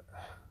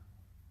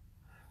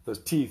those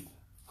teeth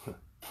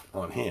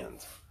on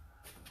hands.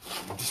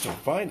 I just don't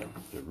find them.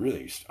 They're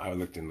really. I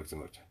looked and looked and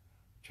looked.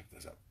 Check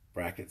this out.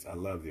 Brackets. I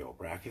love the old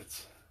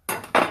brackets.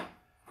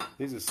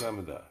 These are some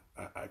of the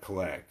I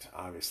collect.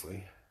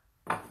 Obviously,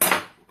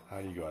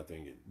 how do you go out there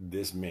and get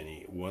this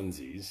many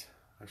onesies?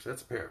 Actually,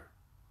 that's a pair.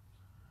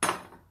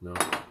 No,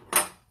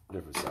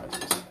 different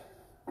sizes.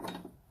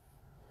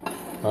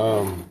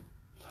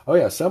 Oh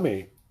yeah,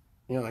 somebody,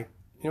 like,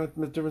 what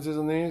the difference is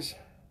on these?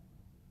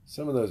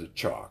 Some of those are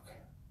chalk.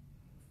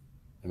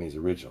 That means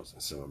originals,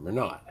 and some of them are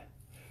not.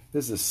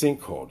 This is a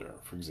sink holder,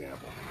 for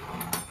example.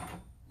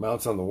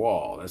 Mounts on the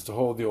wall. That's to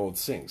hold the old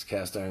sinks,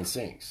 cast iron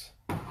sinks.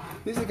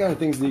 These are the kind of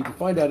things that you can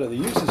find out other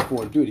uses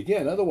for and do it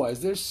again.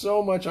 Otherwise, there's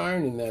so much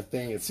iron in that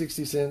thing. It's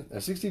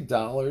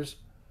 $60,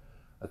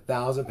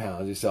 1,000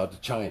 pounds. You sell it to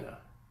China.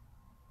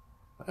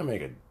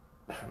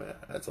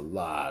 That's a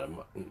lot of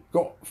money.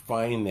 Go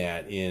find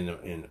that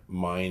and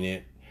mine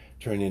it,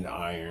 turn it into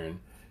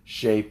iron,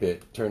 shape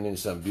it, turn it into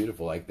something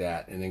beautiful like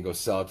that, and then go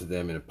sell it to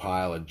them in a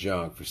pile of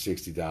junk for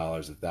 $60,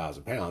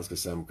 1,000 pounds,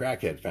 because some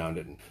crackhead found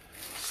it and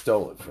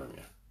stole it from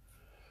you.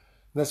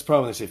 And that's the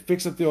problem. They say,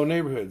 fix up the old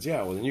neighborhoods.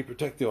 Yeah, well, then you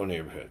protect the old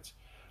neighborhoods.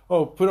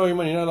 Oh, put all your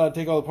money. You're not allowed to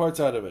take all the parts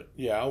out of it.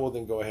 Yeah, well,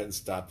 then go ahead and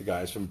stop the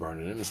guys from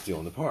burning them and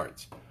stealing the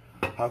parts.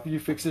 How can you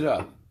fix it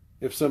up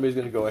if somebody's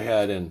going to go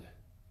ahead and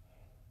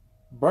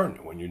burn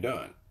it when you're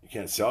done? You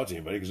can't sell it to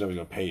anybody because nobody's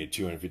going to pay you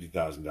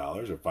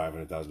 $250,000 or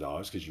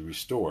 $500,000 because you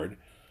restored.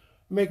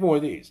 Make more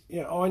of these.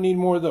 Yeah, oh, I need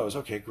more of those.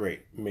 Okay,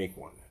 great. Make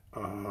one.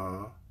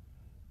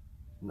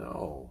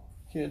 No,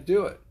 can't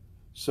do it.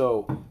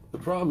 So the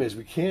problem is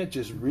we can't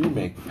just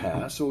remake the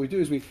past. So what we do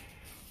is we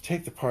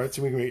take the parts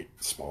and we create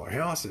smaller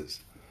houses.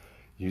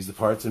 Use the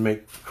parts and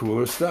make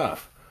cooler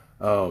stuff.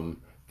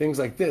 Things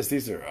like this.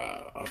 These are,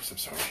 I'm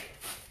sorry.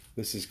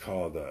 This is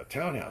called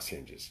townhouse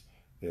hinges.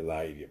 They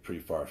allow you to get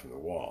pretty far from the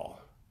wall.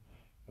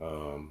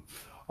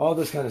 All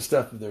this kind of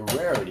stuff, they're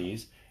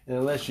rarities. And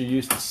unless you're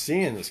used to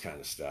seeing this kind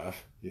of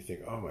stuff, you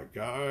think, oh my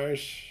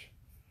gosh,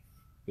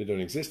 they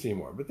don't exist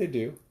anymore. But they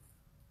do.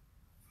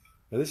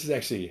 Now this is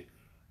actually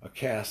a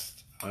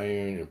cast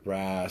iron and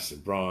brass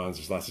and bronze.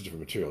 There's lots of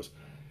different materials.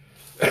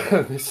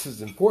 This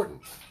is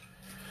important.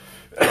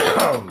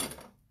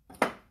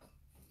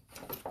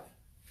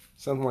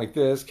 Something like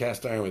this,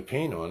 cast iron with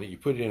paint on it, you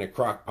put it in a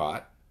crock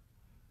pot,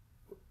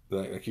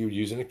 like you would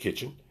use in a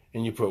kitchen,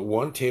 and you put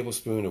 1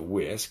 tablespoon of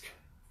whisk,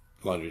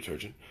 laundry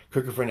detergent,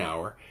 cook it for an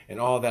hour, and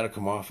all that'll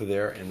come off of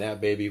there, and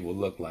that baby will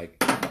look like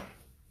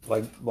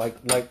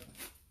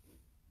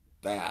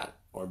that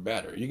or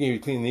better. You can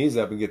even clean these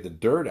up and get the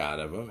dirt out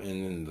of them,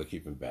 and then they'll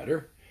keep them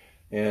better.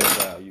 And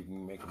you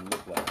can make them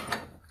look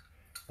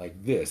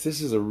like this. This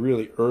is a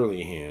really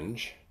early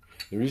hinge.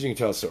 The reason you can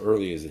tell it's so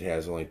early is it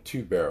has only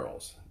 2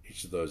 barrels.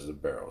 Each of those is a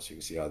barrel, so you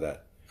can see how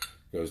that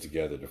goes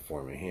together to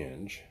form a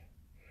hinge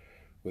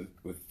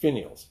with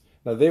finials.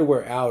 Now they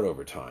wear out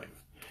over time,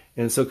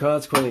 and so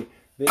consequently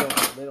they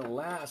don't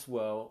last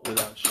well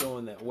without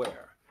showing that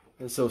wear.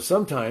 And so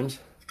sometimes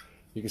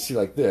you can see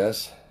like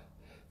this.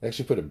 They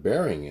actually put a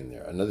bearing in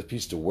there, another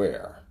piece to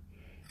wear,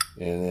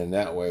 and then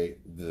that way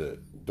the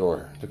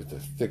door. Look at the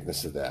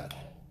thickness of that,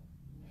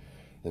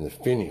 and the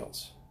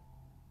finials.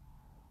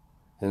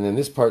 And then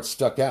this part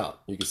stuck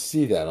out. You can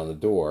see that on the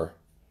door.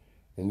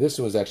 And this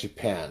one was actually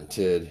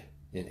patented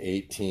in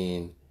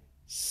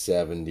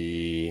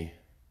 1870.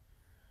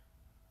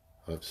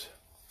 Oops.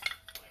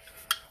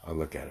 I'll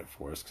look at it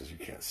for us because you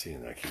can't see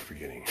it and I keep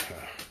forgetting.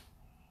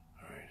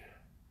 All right.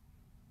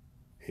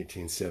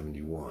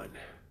 1871.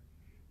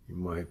 You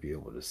might be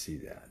able to see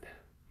that.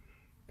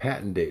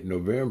 Patent date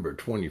November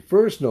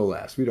 21st, no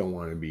less. We don't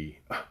want to be,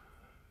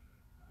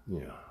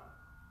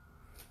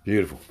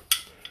 beautiful.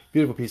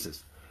 Beautiful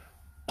pieces.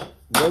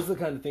 Those are the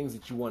kind of things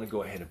that you want to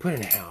go ahead and put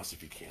in a house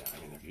if you can. I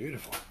mean, they're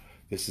beautiful.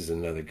 This is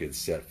another good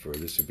set for,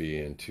 this would be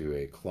into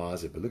a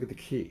closet, but look at the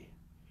key.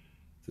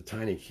 It's a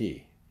tiny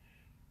key.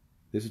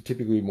 This would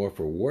typically be more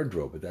for a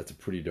wardrobe, but that's a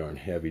pretty darn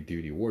heavy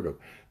duty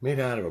wardrobe. Made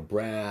out of a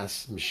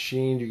brass,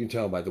 machined, you can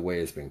tell by the way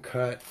it's been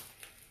cut.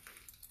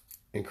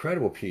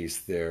 Incredible piece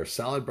there,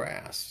 solid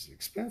brass.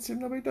 Expensive,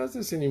 nobody does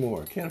this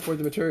anymore. Can't afford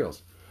the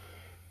materials.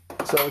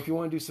 So if you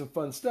want to do some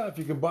fun stuff,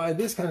 you can buy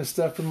this kind of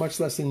stuff for much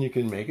less than you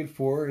can make it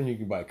for, and you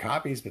can buy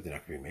copies, but they're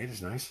not going to be made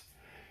as nice.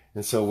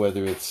 And so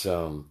whether it's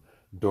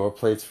door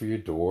plates for your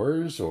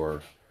doors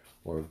or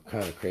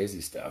kind of crazy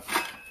stuff.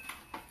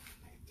 Look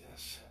at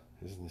this.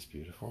 Isn't this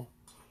beautiful?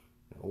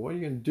 Now, what are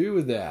you going to do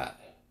with that?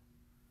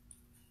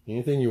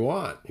 Anything you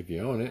want if you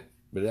own it,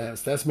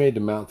 but that's made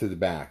to mount through the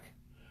back.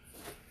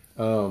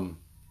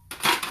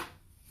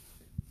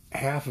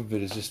 Half of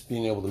it is just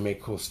being able to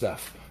make cool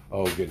stuff.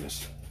 Oh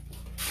goodness.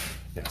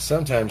 Now,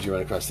 sometimes you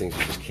run across things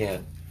you just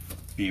can't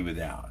be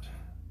without.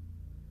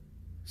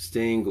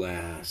 Stained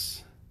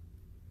glass,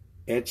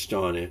 etched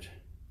on it,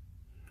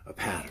 a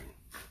pattern.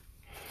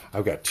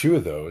 I've got 2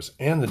 of those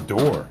and the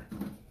door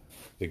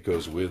that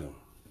goes with them.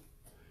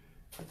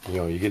 You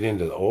know, you get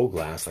into the old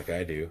glass like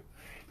I do,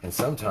 and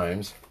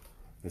sometimes,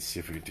 let's see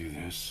if we can do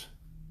this.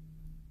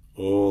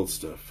 Old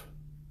stuff.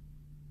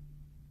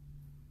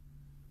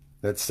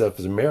 That stuff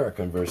is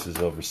American versus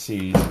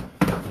overseas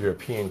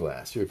European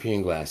glass.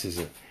 European glass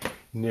isn't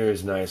near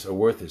as nice or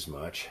worth as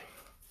much.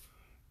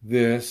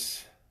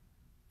 This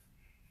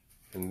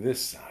and this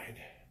side.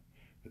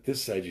 But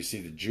this side you see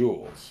the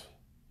jewels.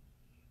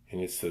 And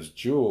it's those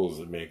jewels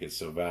that make it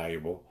so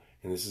valuable.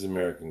 And this is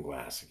American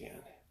glass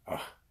again.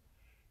 Oh,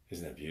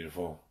 isn't that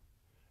beautiful?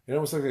 It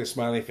almost looks like a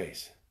smiley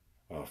face.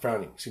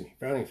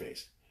 frowning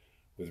face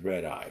with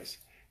red eyes.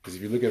 Because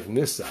if you look at it from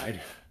this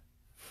side,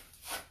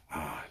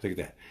 look at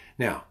that.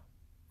 Now,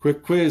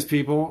 quick quiz,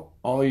 people,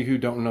 all you who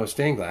don't know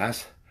stained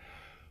glass,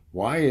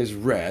 why is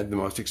red the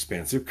most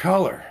expensive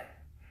color?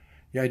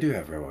 Yeah, I do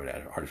have railroad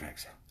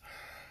artifacts.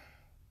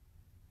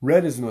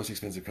 Red is the most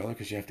expensive color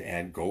because you have to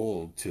add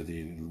gold to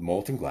the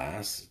molten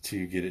glass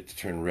to get it to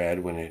turn red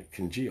when it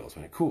congeals,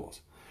 when it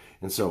cools.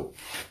 And so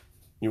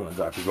you want to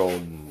drop your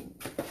golden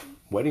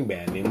wedding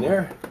band in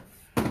there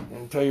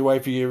and tell your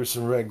wife you gave her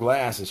some red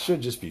glass. It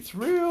should just be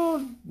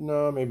thrilled.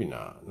 No, maybe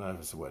not. Not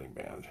if it's a wedding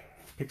band.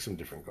 Pick some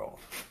different gold.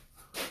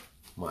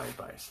 My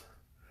advice.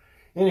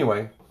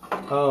 Anyway,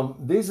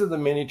 these are the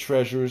many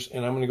treasures,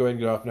 and I'm going to go ahead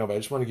and get off now, but I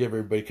just want to give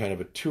everybody kind of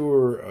a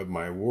tour of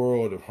my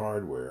world of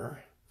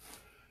hardware.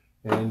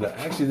 And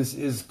actually, this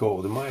is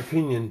gold. In my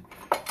opinion,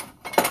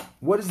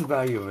 what is the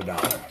value of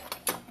 $1?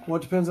 Well,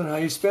 it depends on how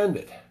you spend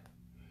it.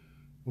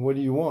 What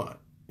do you want?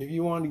 If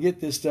you want to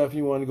get this stuff,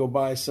 you want to go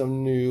buy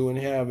some new and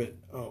have it.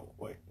 Oh,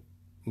 wait.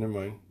 Never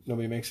mind.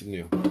 Nobody makes it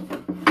new.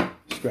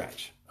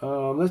 Scratch.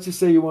 Let's just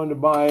say you wanted to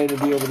buy it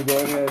and be able to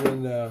go ahead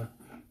and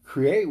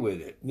create with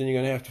it. Then you're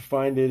going to have to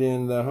find it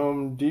in the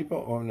Home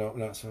Depot. Oh, no,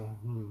 not so.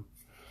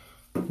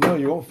 No,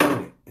 you won't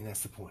find it. And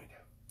that's the point.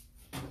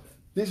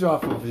 These are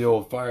off of the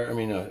old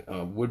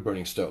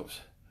wood-burning stoves.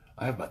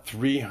 I have about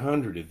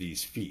 300 of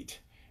these feet.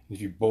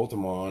 If you bolt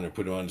them on or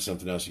put them onto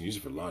something else, you can use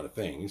it for a lot of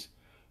things.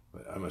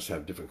 But I must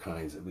have different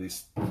kinds, at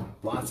least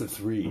lots of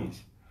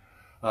threes.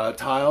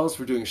 Tiles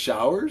for doing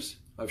showers.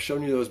 I've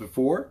shown you those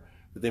before,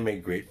 but they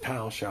make great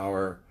tile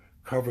shower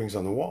coverings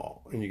on the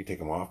wall. And you can take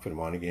them off, put them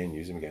on again,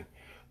 use them again.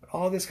 But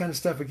all this kind of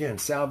stuff, again,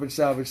 salvage,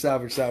 salvage,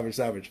 salvage, salvage,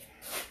 salvage.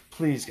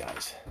 Please,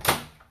 guys.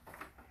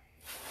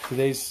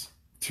 Today's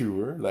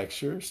tour,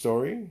 lecture,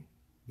 story,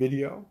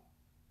 video,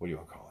 what do you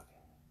want to call it?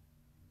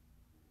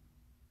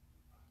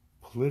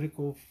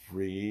 Political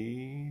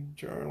free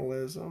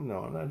journalism?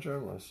 No, I'm not a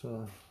journalist.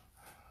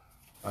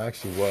 I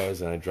actually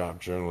was, and I dropped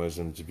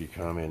journalism to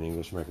become an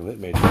English American Lit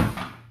major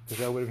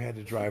because I would have had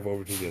to drive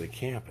over to the other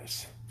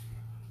campus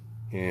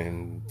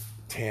in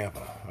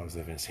Tampa. I was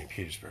living in St.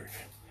 Petersburg.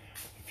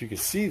 If you could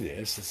see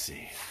this, let's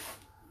see.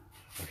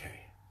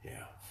 Okay,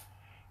 yeah.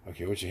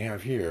 Okay, what you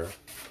have here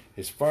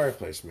is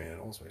fireplace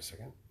mantle. Wait a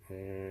second.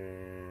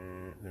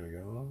 And there we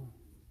go.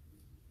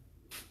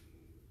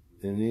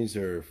 And these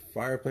are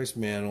fireplace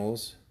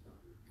mantles,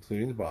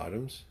 including the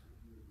bottoms.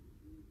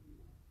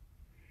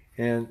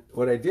 And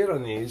what I did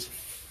on these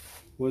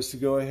was to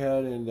go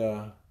ahead and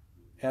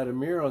add a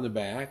mirror on the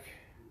back,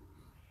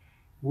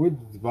 wood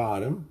at the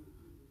bottom.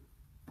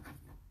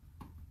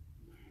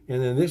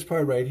 And then this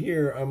part right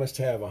here, I must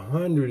have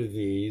 100 of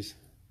these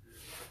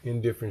in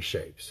different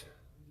shapes.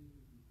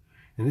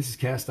 And this is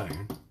cast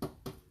iron,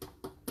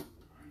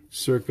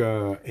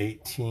 circa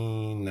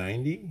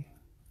 1890.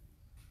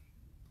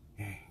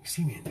 Hey,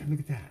 see me in there,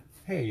 look at that.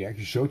 Hey, I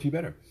can show it to you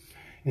better.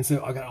 And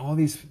so I got all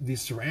these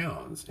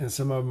surrounds, and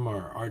some of them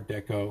are Art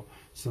Deco,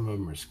 some of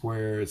them are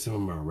squared, some of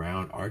them are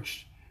round,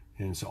 arched.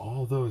 And so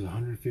all those,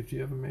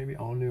 150 of them maybe,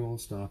 all new, old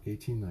stock,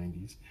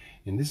 1890s.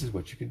 And this is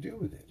what you can do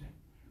with it.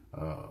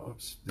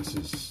 Oops, this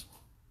is,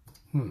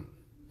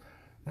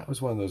 that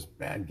was one of those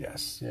bad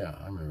guests. Yeah,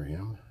 I remember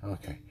him.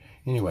 Okay.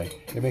 Anyway,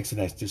 it makes a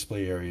nice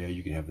display area.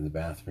 You can have it in the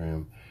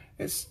bathroom.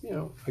 It's, you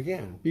know,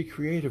 again, be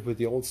creative with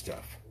the old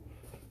stuff.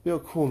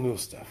 Build cool new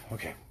stuff.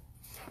 Okay.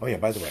 Oh yeah,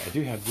 by the way, I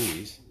do have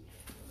these.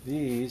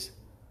 These,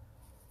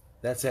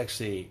 that's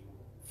actually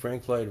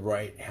Frank Lloyd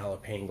Wright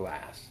jalapeno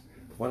glass.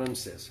 One of them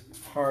says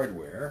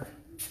hardware.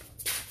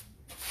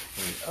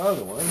 And the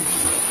other one,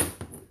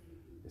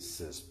 it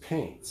says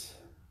paints.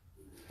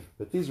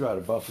 But these are out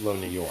of Buffalo,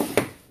 New York.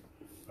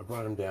 I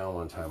brought them down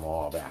one time a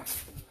while back.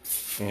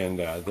 And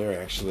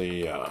they're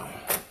actually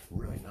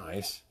really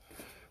nice.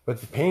 But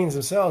the panes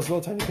themselves,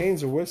 little tiny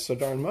panes, are worth so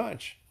darn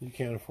much. You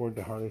can't afford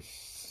to hardly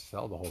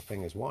sell the whole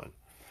thing as one.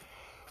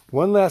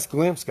 One last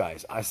glimpse,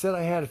 guys. I said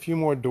I had a few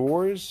more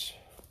doors.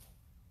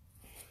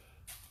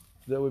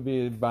 That would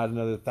be about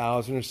another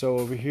 1,000 or so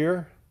over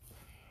here.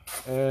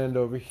 And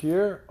over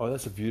here, oh,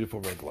 that's a beautiful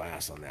red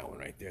glass on that one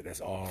right there. That's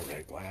all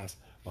red glass.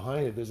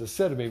 Behind it, there's a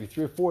set of maybe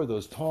 3 or 4 of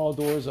those tall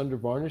doors under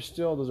varnish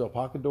still. Those are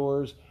pocket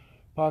doors,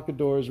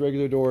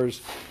 regular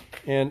doors.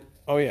 And,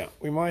 oh yeah,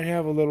 we might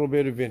have a little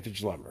bit of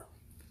vintage lumber.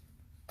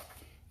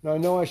 Now, I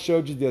know I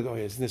showed you the other, oh,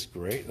 isn't this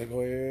great? Like,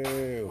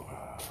 oh,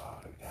 wow,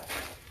 look at that.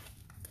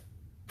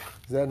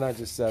 Is that not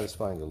just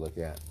satisfying to look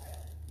at?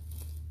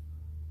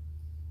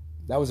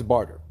 That was a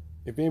barter.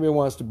 If anybody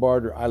wants to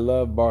barter, I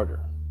love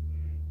barter.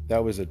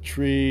 That was a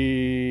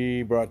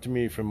tree brought to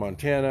me from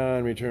Montana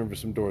in return for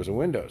some doors and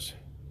windows.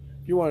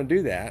 If you want to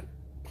do that,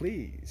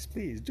 please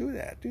do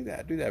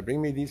that.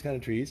 Bring me these kind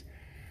of trees.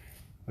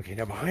 Okay,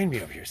 now behind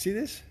me over here, see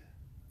this?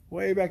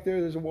 Way back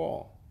there, there's a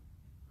wall.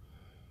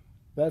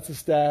 That's a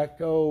stack,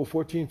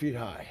 14 feet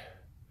high.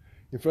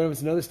 In front of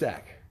it's another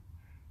stack,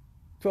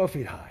 12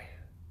 feet high.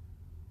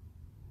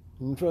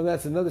 In front of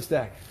that's another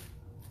stack,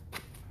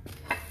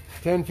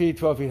 10 feet,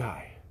 12 feet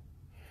high.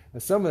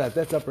 And some of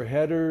that's upper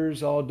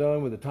headers all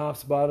done with the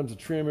tops, bottoms, the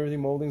trim,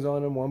 everything, moldings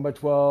on them,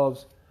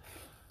 1x12s.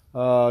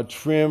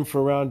 Trim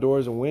for around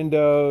doors and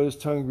windows,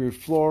 tongue groove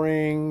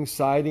flooring,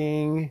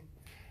 siding,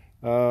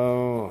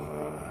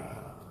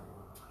 endless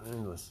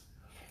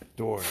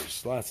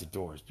doors, lots of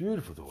doors,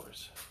 beautiful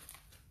doors.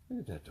 Look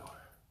at that door.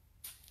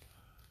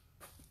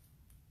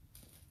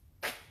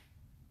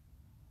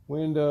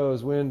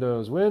 Windows,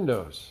 windows,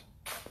 windows.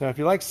 Now, if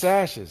you like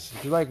sashes,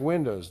 if you like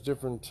windows,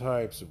 different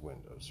types of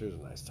windows. Here's a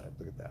nice type.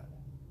 Look at that.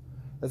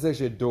 That's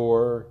actually a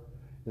door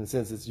in the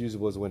sense it's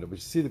usable as a window. But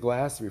you see the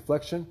glass, the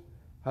reflection,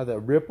 how that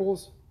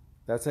ripples?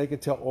 That's how you can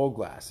tell old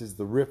glass is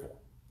the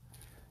ripple.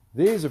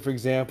 These are, for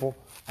example,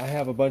 I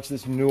have a bunch of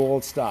this new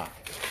old stock.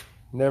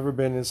 Never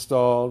been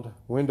installed.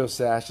 Window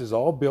sashes,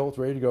 all built,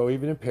 ready to go,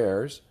 even in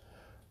pairs.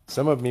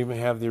 Some of them even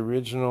have the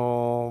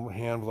original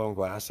hand-blown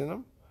glass in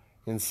them,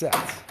 in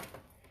sets.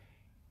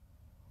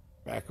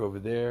 Back over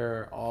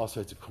there, all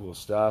sorts of cool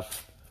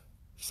stuff.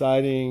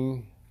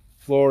 Siding,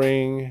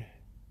 flooring,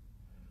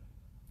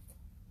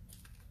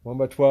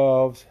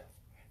 1x12s.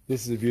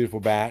 This is a beautiful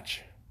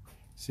batch.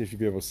 See if you'll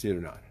be able to see it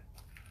or not.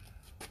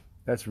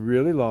 That's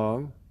really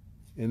long,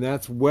 and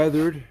that's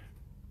weathered,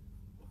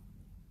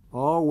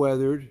 all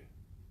weathered,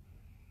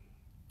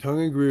 tongue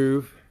and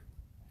groove,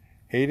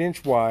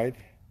 8-inch wide.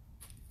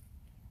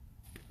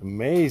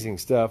 Amazing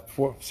stuff,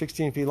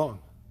 16 feet long.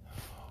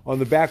 On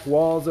the back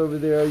walls over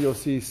there, you'll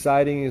see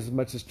siding as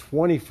much as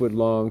 20 foot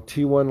long,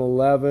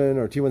 T111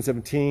 or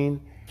T117.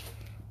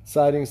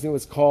 Siding is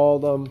what's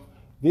called.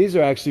 These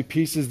are actually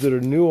pieces that are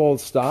new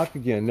old stock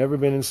again, never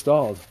been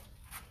installed.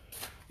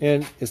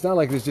 And it's not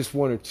like there's just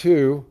one or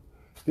two.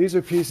 These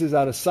are pieces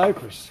out of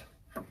cypress,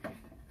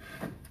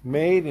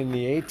 made in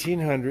the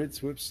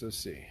 1800s. Whoops, let's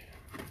see.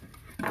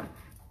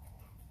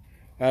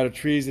 Out of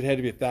trees that had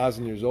to be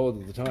 1,000 years old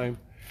at the time.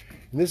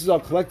 And this is all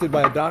collected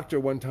by a doctor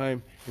one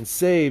time and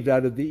saved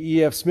out of the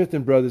E.F. Smith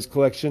 & Brothers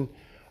collection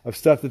of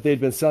stuff that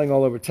they'd been selling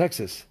all over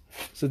Texas.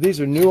 So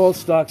these are new old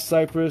stock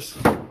cypress,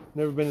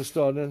 never been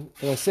installed. And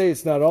I say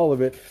it's not all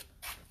of it.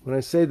 When I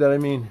say that, I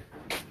mean,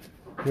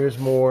 here's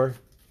more.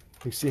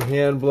 You see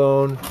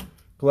hand-blown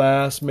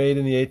glass made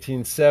in the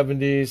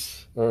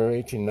 1870s or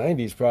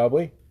 1890s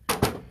probably.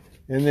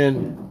 And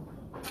then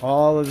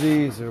all of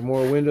these are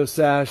more window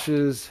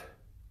sashes,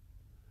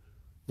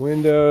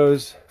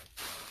 windows,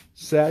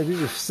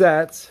 these are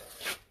sets,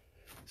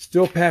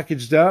 still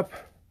packaged up.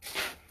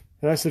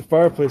 And I said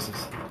fireplaces.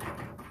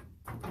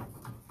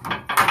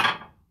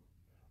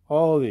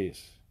 All of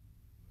these.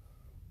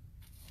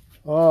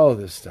 All of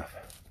this stuff.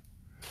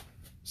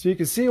 So you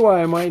can see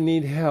why I might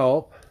need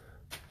help.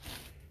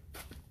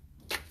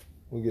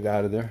 We'll get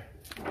out of there.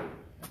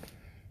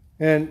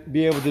 And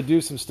be able to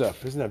do some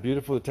stuff. Isn't that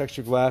beautiful, the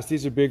textured glass?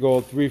 These are big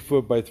old 3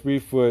 foot by 3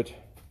 foot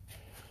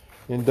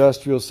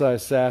industrial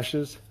size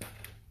sashes.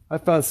 I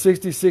found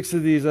 66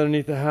 of these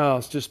underneath the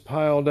house, just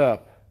piled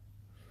up.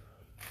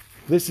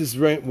 This is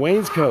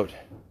wainscot.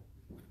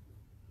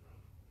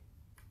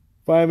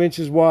 5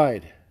 inches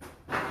wide,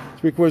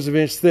 3/4 of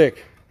an inch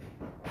thick,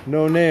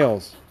 no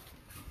nails.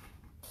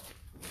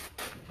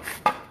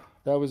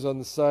 That was on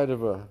the side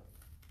of a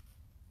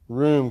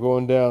room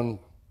going down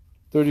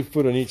 30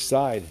 foot on each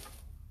side.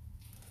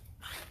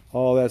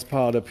 All that's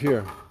piled up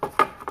here.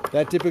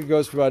 That typically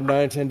goes for about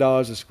 $9 to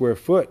 $10 a square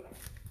foot.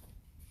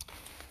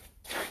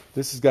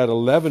 This has got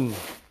 11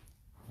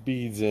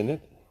 beads in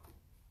it,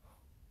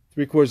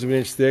 3/4 of an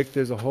inch thick.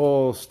 There's a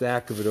whole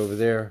stack of it over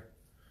there.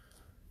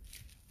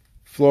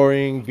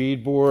 Flooring,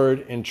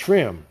 beadboard, and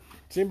trim.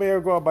 Does anybody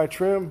ever go out and buy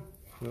trim?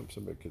 Nope,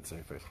 somebody could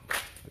say face.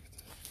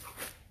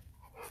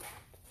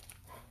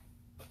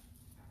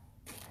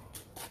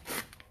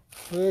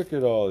 Look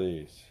at all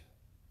these.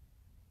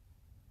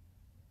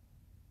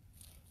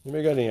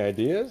 Anybody got any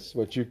ideas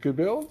what you could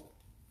build?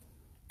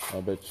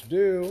 I'll bet you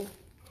do.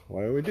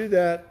 Why don't we do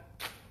that?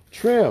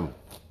 Trim.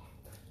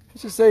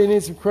 Let's just say you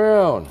need some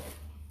crown.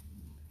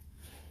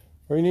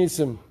 Or you need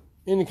some,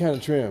 any kind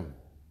of trim.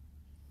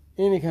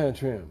 Any kind of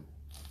trim.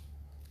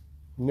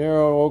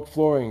 Narrow oak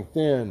flooring,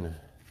 thin.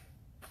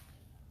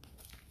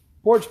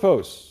 Porch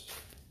posts.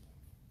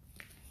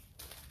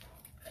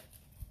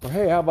 Or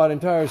hey, how about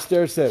entire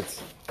stair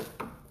sets?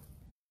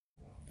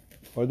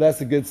 Or that's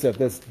the good stuff.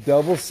 That's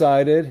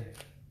double-sided,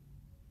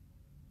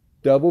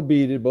 double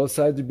beaded. Both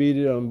sides are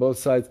beaded on both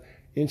sides.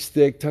 Inch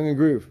thick, tongue and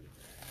groove.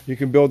 You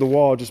can build a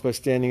wall just by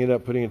standing it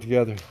up, putting it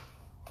together.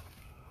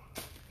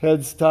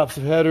 Heads, tops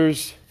of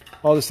headers,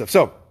 all this stuff.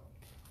 So,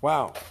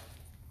 wow.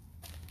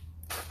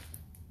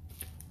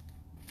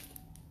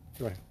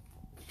 Right.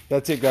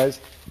 That's it,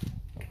 guys.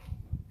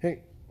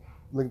 Hey,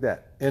 look at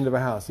that. End of a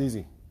house.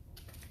 Easy.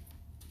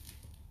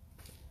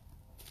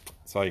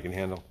 That's all you can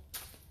handle.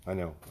 I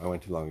know. I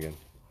went too long again.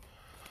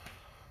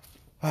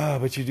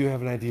 But you do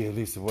have an idea, at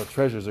least, of what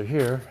treasures are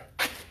here.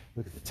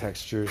 Look at the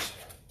textures.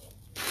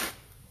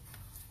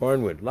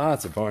 Barnwood.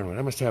 Lots of barnwood.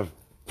 I must have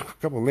a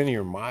couple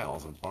linear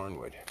miles of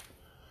barnwood.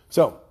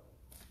 So,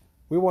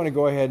 we want to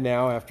go ahead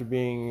now, after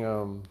being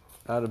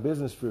out of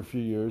business for a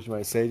few years, you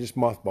might say, just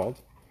mothballed.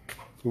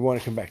 We want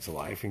to come back to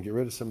life and get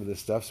rid of some of this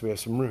stuff so we have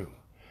some room.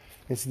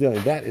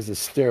 Incidentally, that is a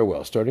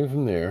stairwell starting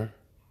from there,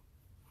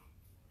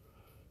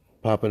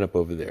 popping up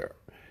over there.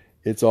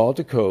 It's all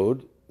to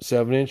code.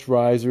 7-inch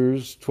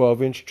risers,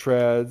 12-inch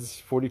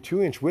treads,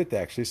 42-inch width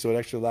actually, so it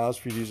actually allows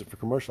for you to use it for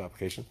commercial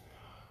application.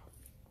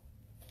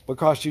 What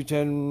cost you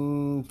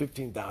 $10,000,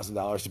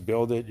 $15,000 to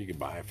build it? You can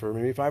buy it for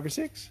maybe $5,000 or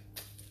 $6,000.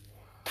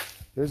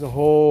 There's a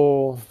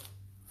whole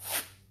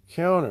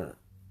counter,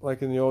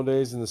 like in the old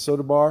days in the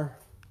soda bar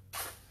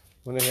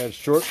when they had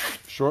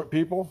short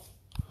people.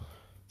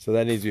 So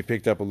that needs to be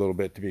picked up a little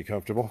bit to be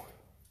comfortable.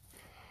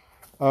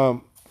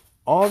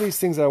 All these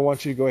things I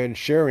want you to go ahead and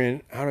share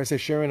in. How do I say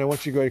share in? I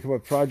want you to go ahead and come up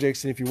with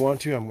projects. And if you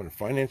want to, I'm going to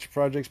finance your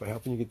projects by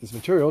helping you get these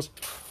materials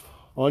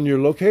on your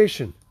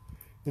location.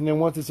 And then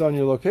once it's on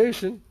your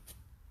location,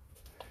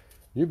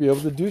 you'll be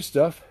able to do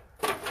stuff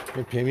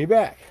and pay me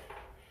back.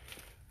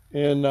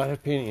 And not have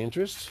to pay any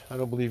interest. I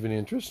don't believe in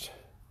interest.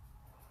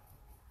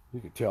 You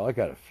can tell I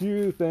got a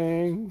few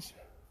things.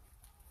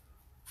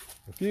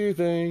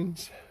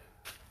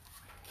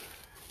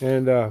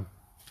 And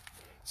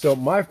so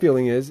my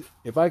feeling is,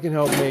 if I can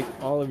help make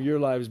all of your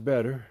lives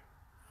better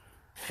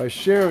by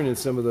sharing in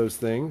some of those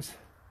things,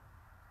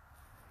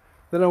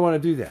 then I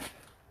want to do that.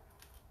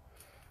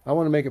 I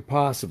want to make it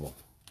possible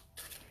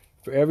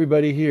for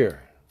everybody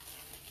here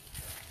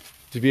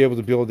to be able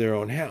to build their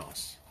own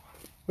house.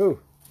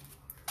 Ooh,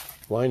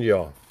 blind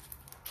y'all.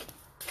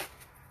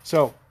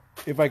 So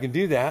if I can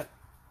do that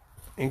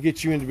and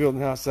get you into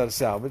building a house out of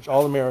salvage,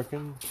 all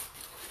American,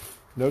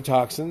 no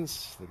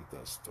toxins. Look at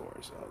those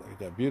doors. Oh, look at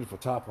that beautiful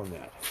top on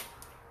that.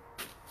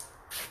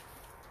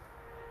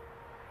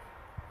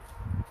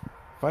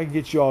 If I can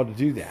get you all to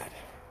do that,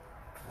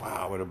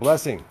 wow, what a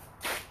blessing.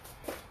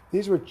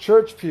 These were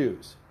church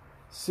pews,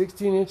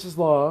 16 inches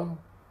long,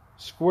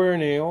 square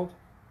nailed,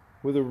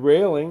 with a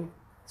railing,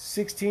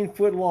 16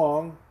 foot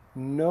long,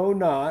 no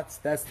knots.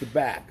 That's the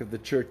back of the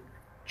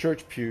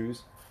church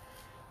pews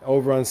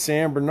over on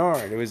San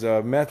Bernard. It was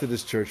a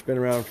Methodist church, been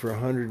around for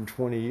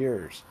 120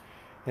 years.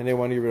 And they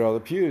wanted to get rid of all the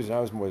pews, and I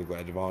was more than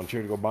glad to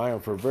volunteer to go buy them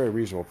for a very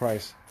reasonable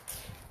price.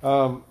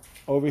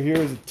 Over here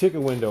is a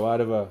ticket window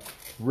out of a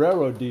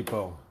railroad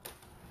depot.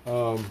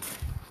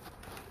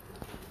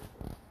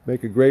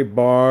 Make a great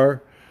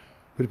bar,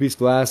 put a piece of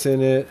glass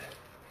in it.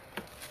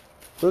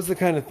 Those are the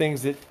kind of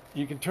things that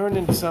you can turn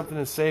into something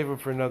and save them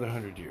for another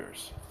 100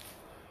 years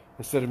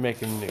instead of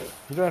making them new.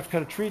 You don't have to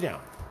cut a tree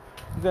down.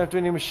 You don't have to do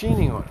any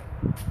machining on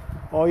it.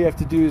 All you have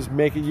to do is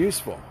make it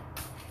useful.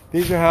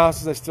 These are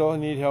houses I still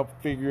need help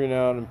figuring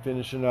out and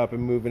finishing up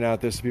and moving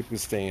out there so people can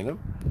stay in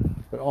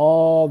them. But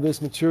all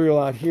this material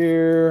out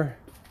here,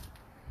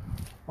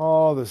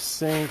 all the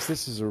sinks,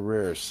 this is a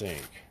rare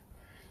sink.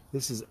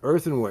 This is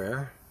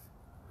earthenware,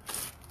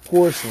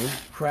 porcelain,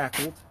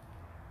 crackled.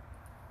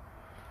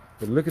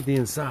 But look at the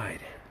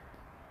inside.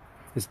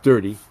 It's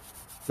dirty.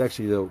 It's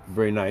actually though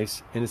very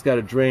nice. And it's got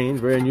a drain,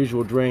 very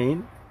unusual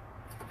drain.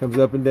 Comes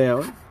up and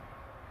down.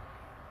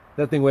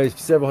 That thing weighs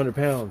several hundred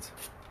pounds.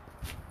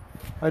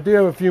 I do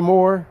have a few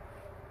more.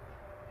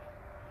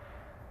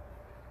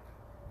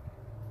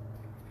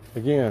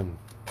 Again,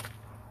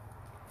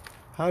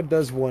 how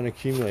does one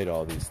accumulate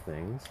all these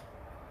things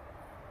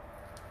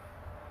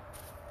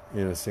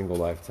in a single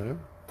lifetime?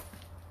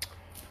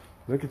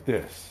 Look at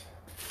this.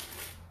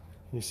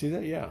 You see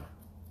that? Yeah.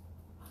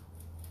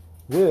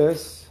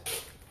 This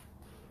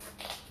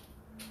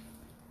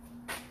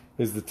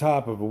is the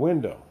top of a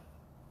window.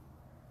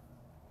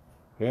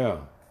 Yeah.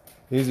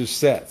 These are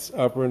sets,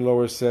 upper and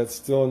lower sets,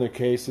 still in their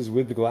cases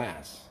with the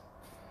glass.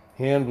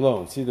 Hand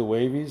blown. See the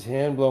wavies?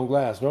 Hand blown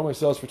glass. Normally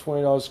sells for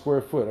 $20 a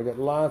square foot. I got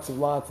lots and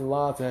lots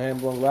of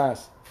hand blown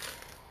glass.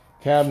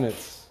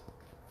 Cabinets,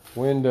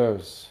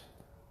 windows.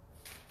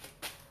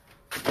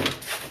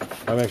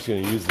 I'm actually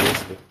going to use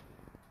this, but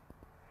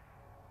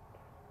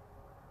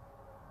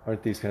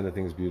aren't these kind of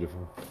things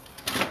beautiful?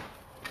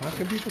 How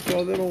can people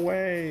throw them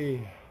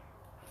away?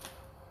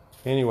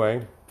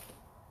 Anyway.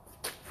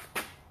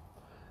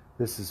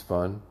 This is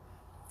fun.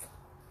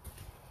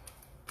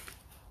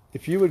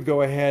 If you would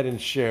go ahead and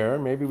share,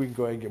 maybe we can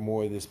go ahead and get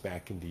more of this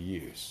back into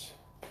use.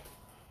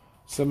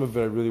 Some of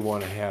it I really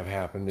want to have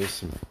happen. There's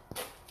some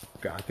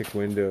Gothic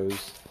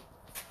windows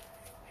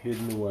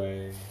hidden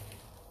away.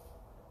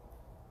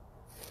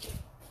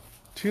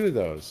 2 of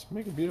those.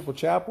 Make a beautiful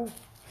chapel.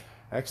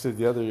 Actually,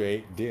 the other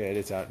 8 did.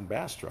 It's out in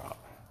Bastrop.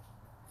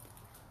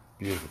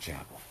 Beautiful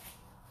chapel.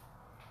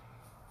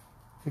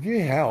 If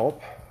you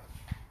help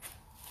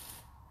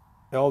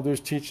elders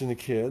teaching the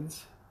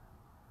kids,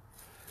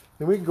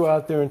 then we can go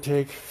out there and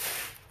take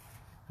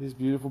these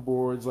beautiful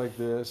boards like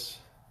this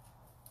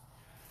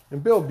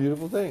and build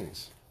beautiful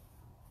things.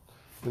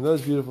 And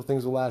those beautiful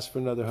things will last for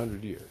another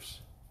 100 years.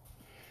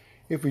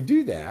 If we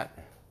do that,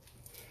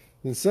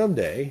 then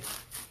someday,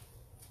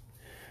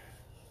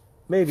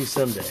 maybe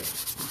someday,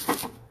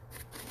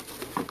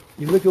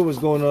 you look at what was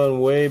going on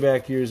way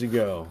back years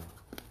ago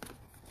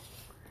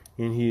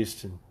in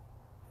Houston.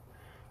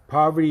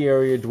 Poverty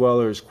area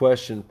dwellers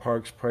questioned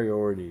park's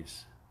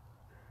priorities.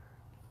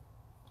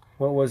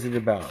 What was it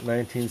about?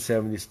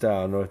 1970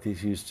 style,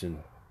 Northeast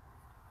Houston.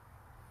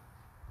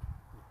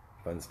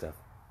 Fun stuff.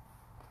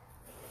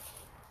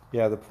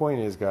 Yeah, the point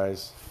is,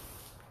 guys,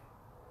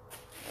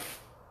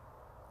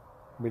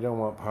 we don't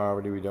want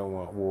poverty. We don't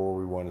want war.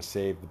 We want to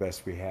save the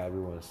best we have.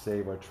 We want to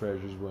save our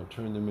treasures. We want to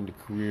turn them into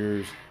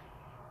careers.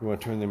 We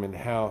want to turn them into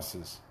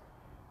houses.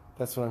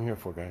 That's what I'm here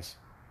for, guys.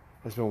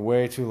 It's been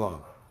way too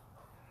long.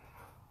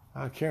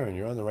 Karen,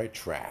 you're on the right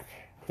track.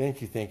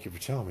 Thank you for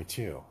telling me,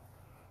 too.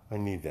 I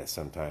need that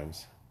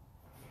sometimes.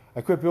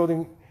 I quit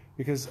building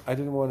because I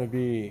didn't want to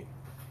be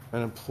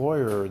an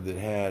employer that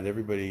had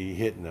everybody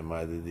hitting them.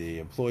 Either the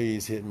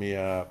employees hitting me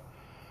up,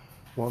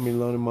 want me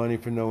loaning money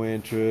for no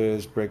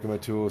interest, breaking my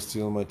tools,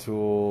 stealing my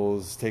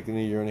tools, taking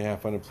 1.5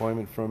 years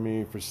unemployment from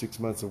me for 6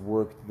 months of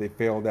work that they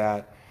failed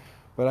at,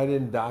 but I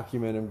didn't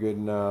document them good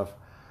enough.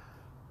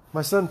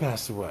 My son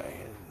passed away.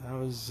 That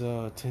was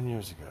 10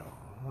 years ago.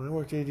 I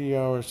worked 80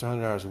 hours to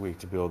 100 hours a week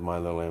to build my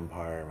little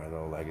empire, my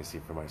little legacy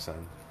for my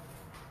son.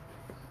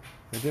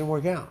 It didn't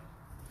work out.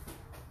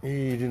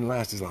 He didn't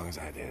last as long as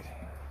I did.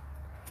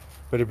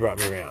 But it brought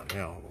me around.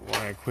 Now,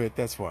 why I quit,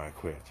 that's why I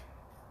quit.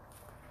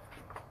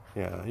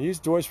 Yeah, use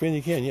doors for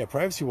anything you can. Yeah,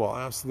 privacy wall,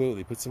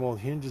 absolutely. Put some old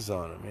hinges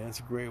on them, man. It's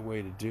a great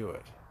way to do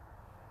it.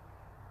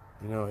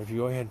 You know, if you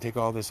go ahead and take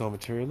all this old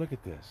material, look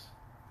at this.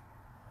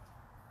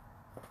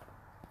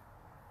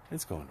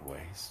 It's going to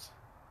waste.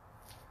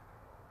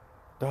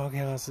 Dog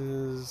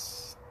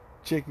houses,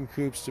 chicken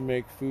coops to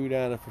make food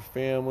out of for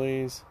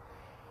families.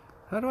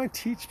 How do I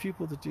teach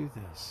people to do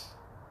this?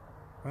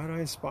 How do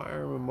I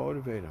inspire them and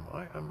motivate them?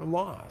 I'm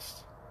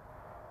lost.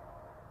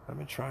 I've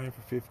been trying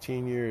for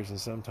 15 years, and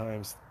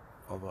sometimes,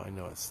 although I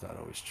know it's not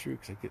always true,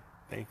 because I get,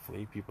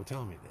 thankfully, people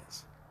tell me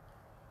this,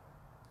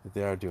 that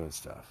they are doing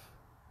stuff,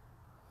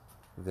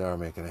 that they are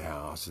making a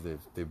house, that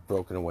they've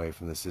broken away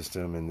from the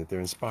system, and that they're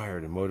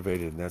inspired and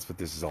motivated, and that's what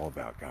this is all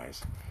about,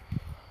 guys.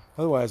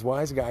 Otherwise,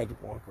 why is a guy to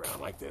walk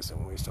around like this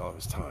and waste all of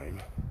his time?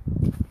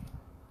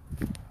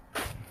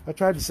 I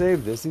tried to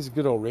save this. These are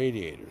good old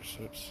radiators.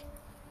 Oops.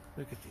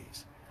 Look at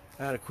these.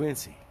 Out of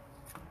Quincy.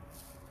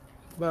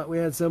 But we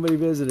had somebody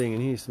visiting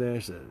and he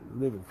smashed the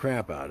living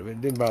crap out of it.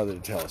 Didn't bother to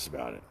tell us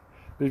about it.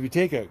 But if you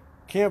take a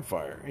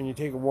campfire and you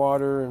take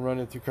water and run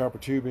it through copper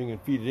tubing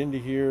and feed it into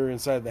here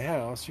inside the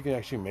house, you can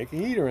actually make a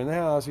heater in the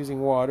house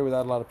using water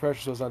without a lot of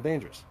pressure, so it's not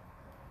dangerous.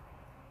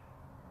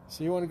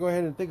 So you want to go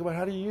ahead and think about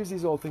how do you use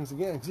these old things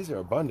again, because these are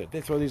abundant.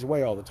 They throw these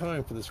away all the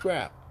time for the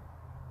scrap.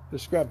 The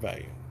scrap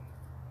value.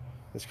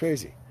 That's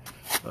crazy.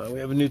 We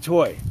have a new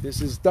toy.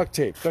 This is duct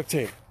tape. Duct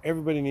tape.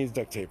 Everybody needs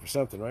duct tape or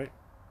something, right?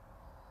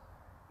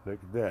 Look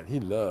at that. He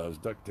loves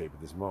duct tape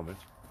at this moment.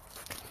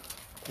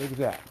 Look at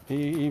that.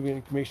 He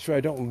even makes sure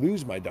I don't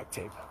lose my duct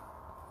tape.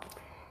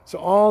 So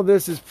all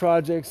this is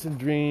projects and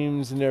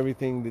dreams and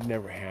everything that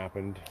never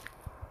happened.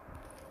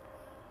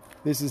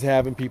 This is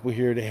having people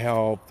here to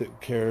help,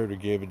 that cared or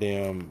gave a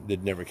damn,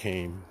 that never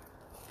came.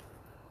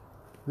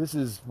 This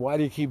is, why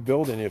do you keep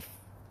building if,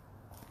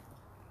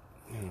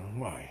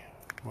 why?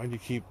 Why do you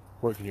keep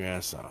working your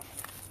ass off?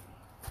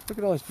 Look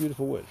at all this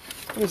beautiful wood.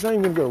 I mean, it's not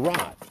even going to go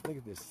rot. Look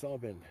at this. It's all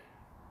been...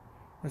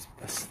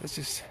 Let's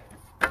just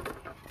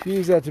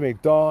use that to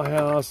make doll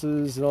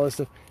houses and all this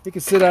stuff. It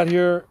can sit out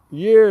here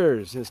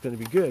years and it's going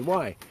to be good.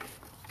 Why?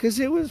 Because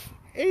it was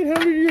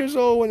 800 years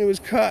old when it was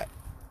cut.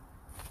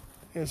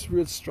 And it's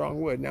real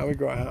strong wood. Now we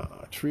grow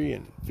a tree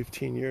in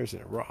 15 years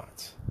and it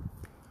rots.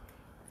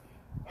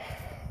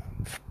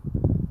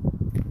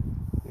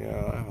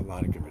 Yeah, I have a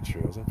lot of good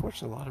materials.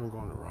 Unfortunately, a lot of them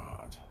are going to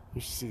rot. You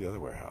should see the other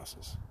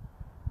warehouses.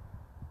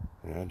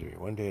 Yeah, I do.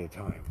 One day at a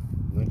time.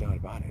 No doubt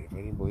about it. If I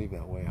didn't believe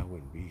that way, I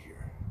wouldn't be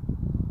here.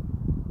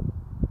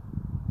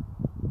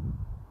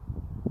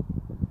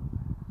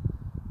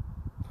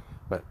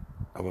 But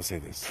I will say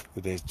this.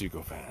 The days do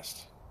go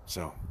fast.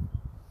 So,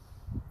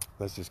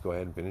 let's just go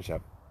ahead and finish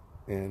up.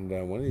 And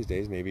one of these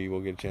days, maybe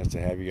we'll get a chance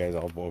to have you guys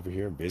all over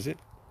here and visit.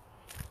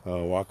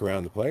 Walk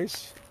around the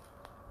place.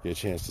 Get a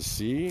chance to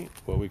see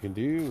what we can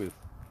do with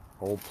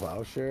old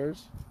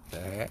plowshares.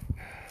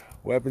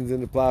 Weapons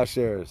into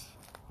plowshares.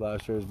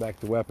 Plowshares back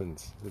to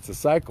weapons. It's a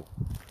cycle.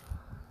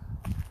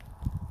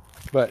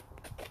 But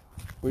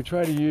we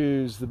try to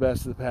use the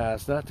best of the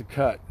past, not to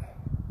cut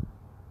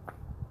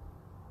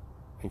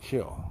and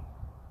kill,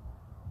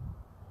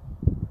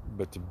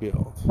 but to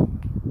build.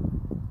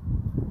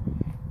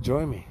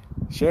 Join me.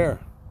 Share.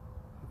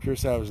 Pure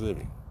Savage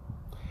Living.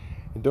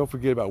 And don't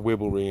forget about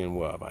Wibblery and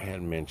Wub. I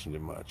hadn't mentioned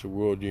it much. A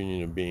world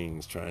union of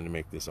beings trying to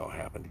make this all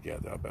happen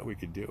together. I bet we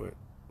could do it.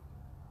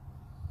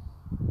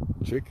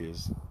 The trick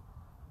is,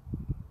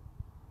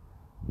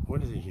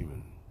 what is a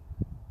human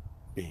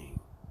being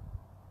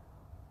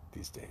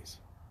these days?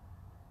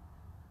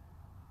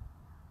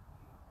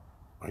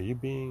 Are you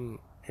being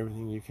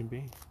everything you can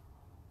be?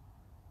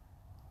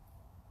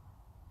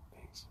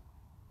 Thanks.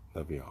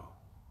 Love you all.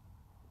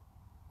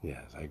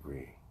 Yes, I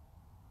agree.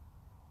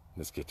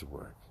 Let's get to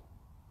work.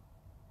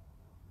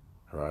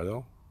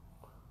 Gerardo,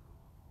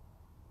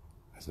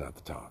 it's not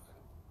the talk,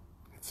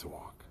 it's the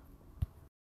walk.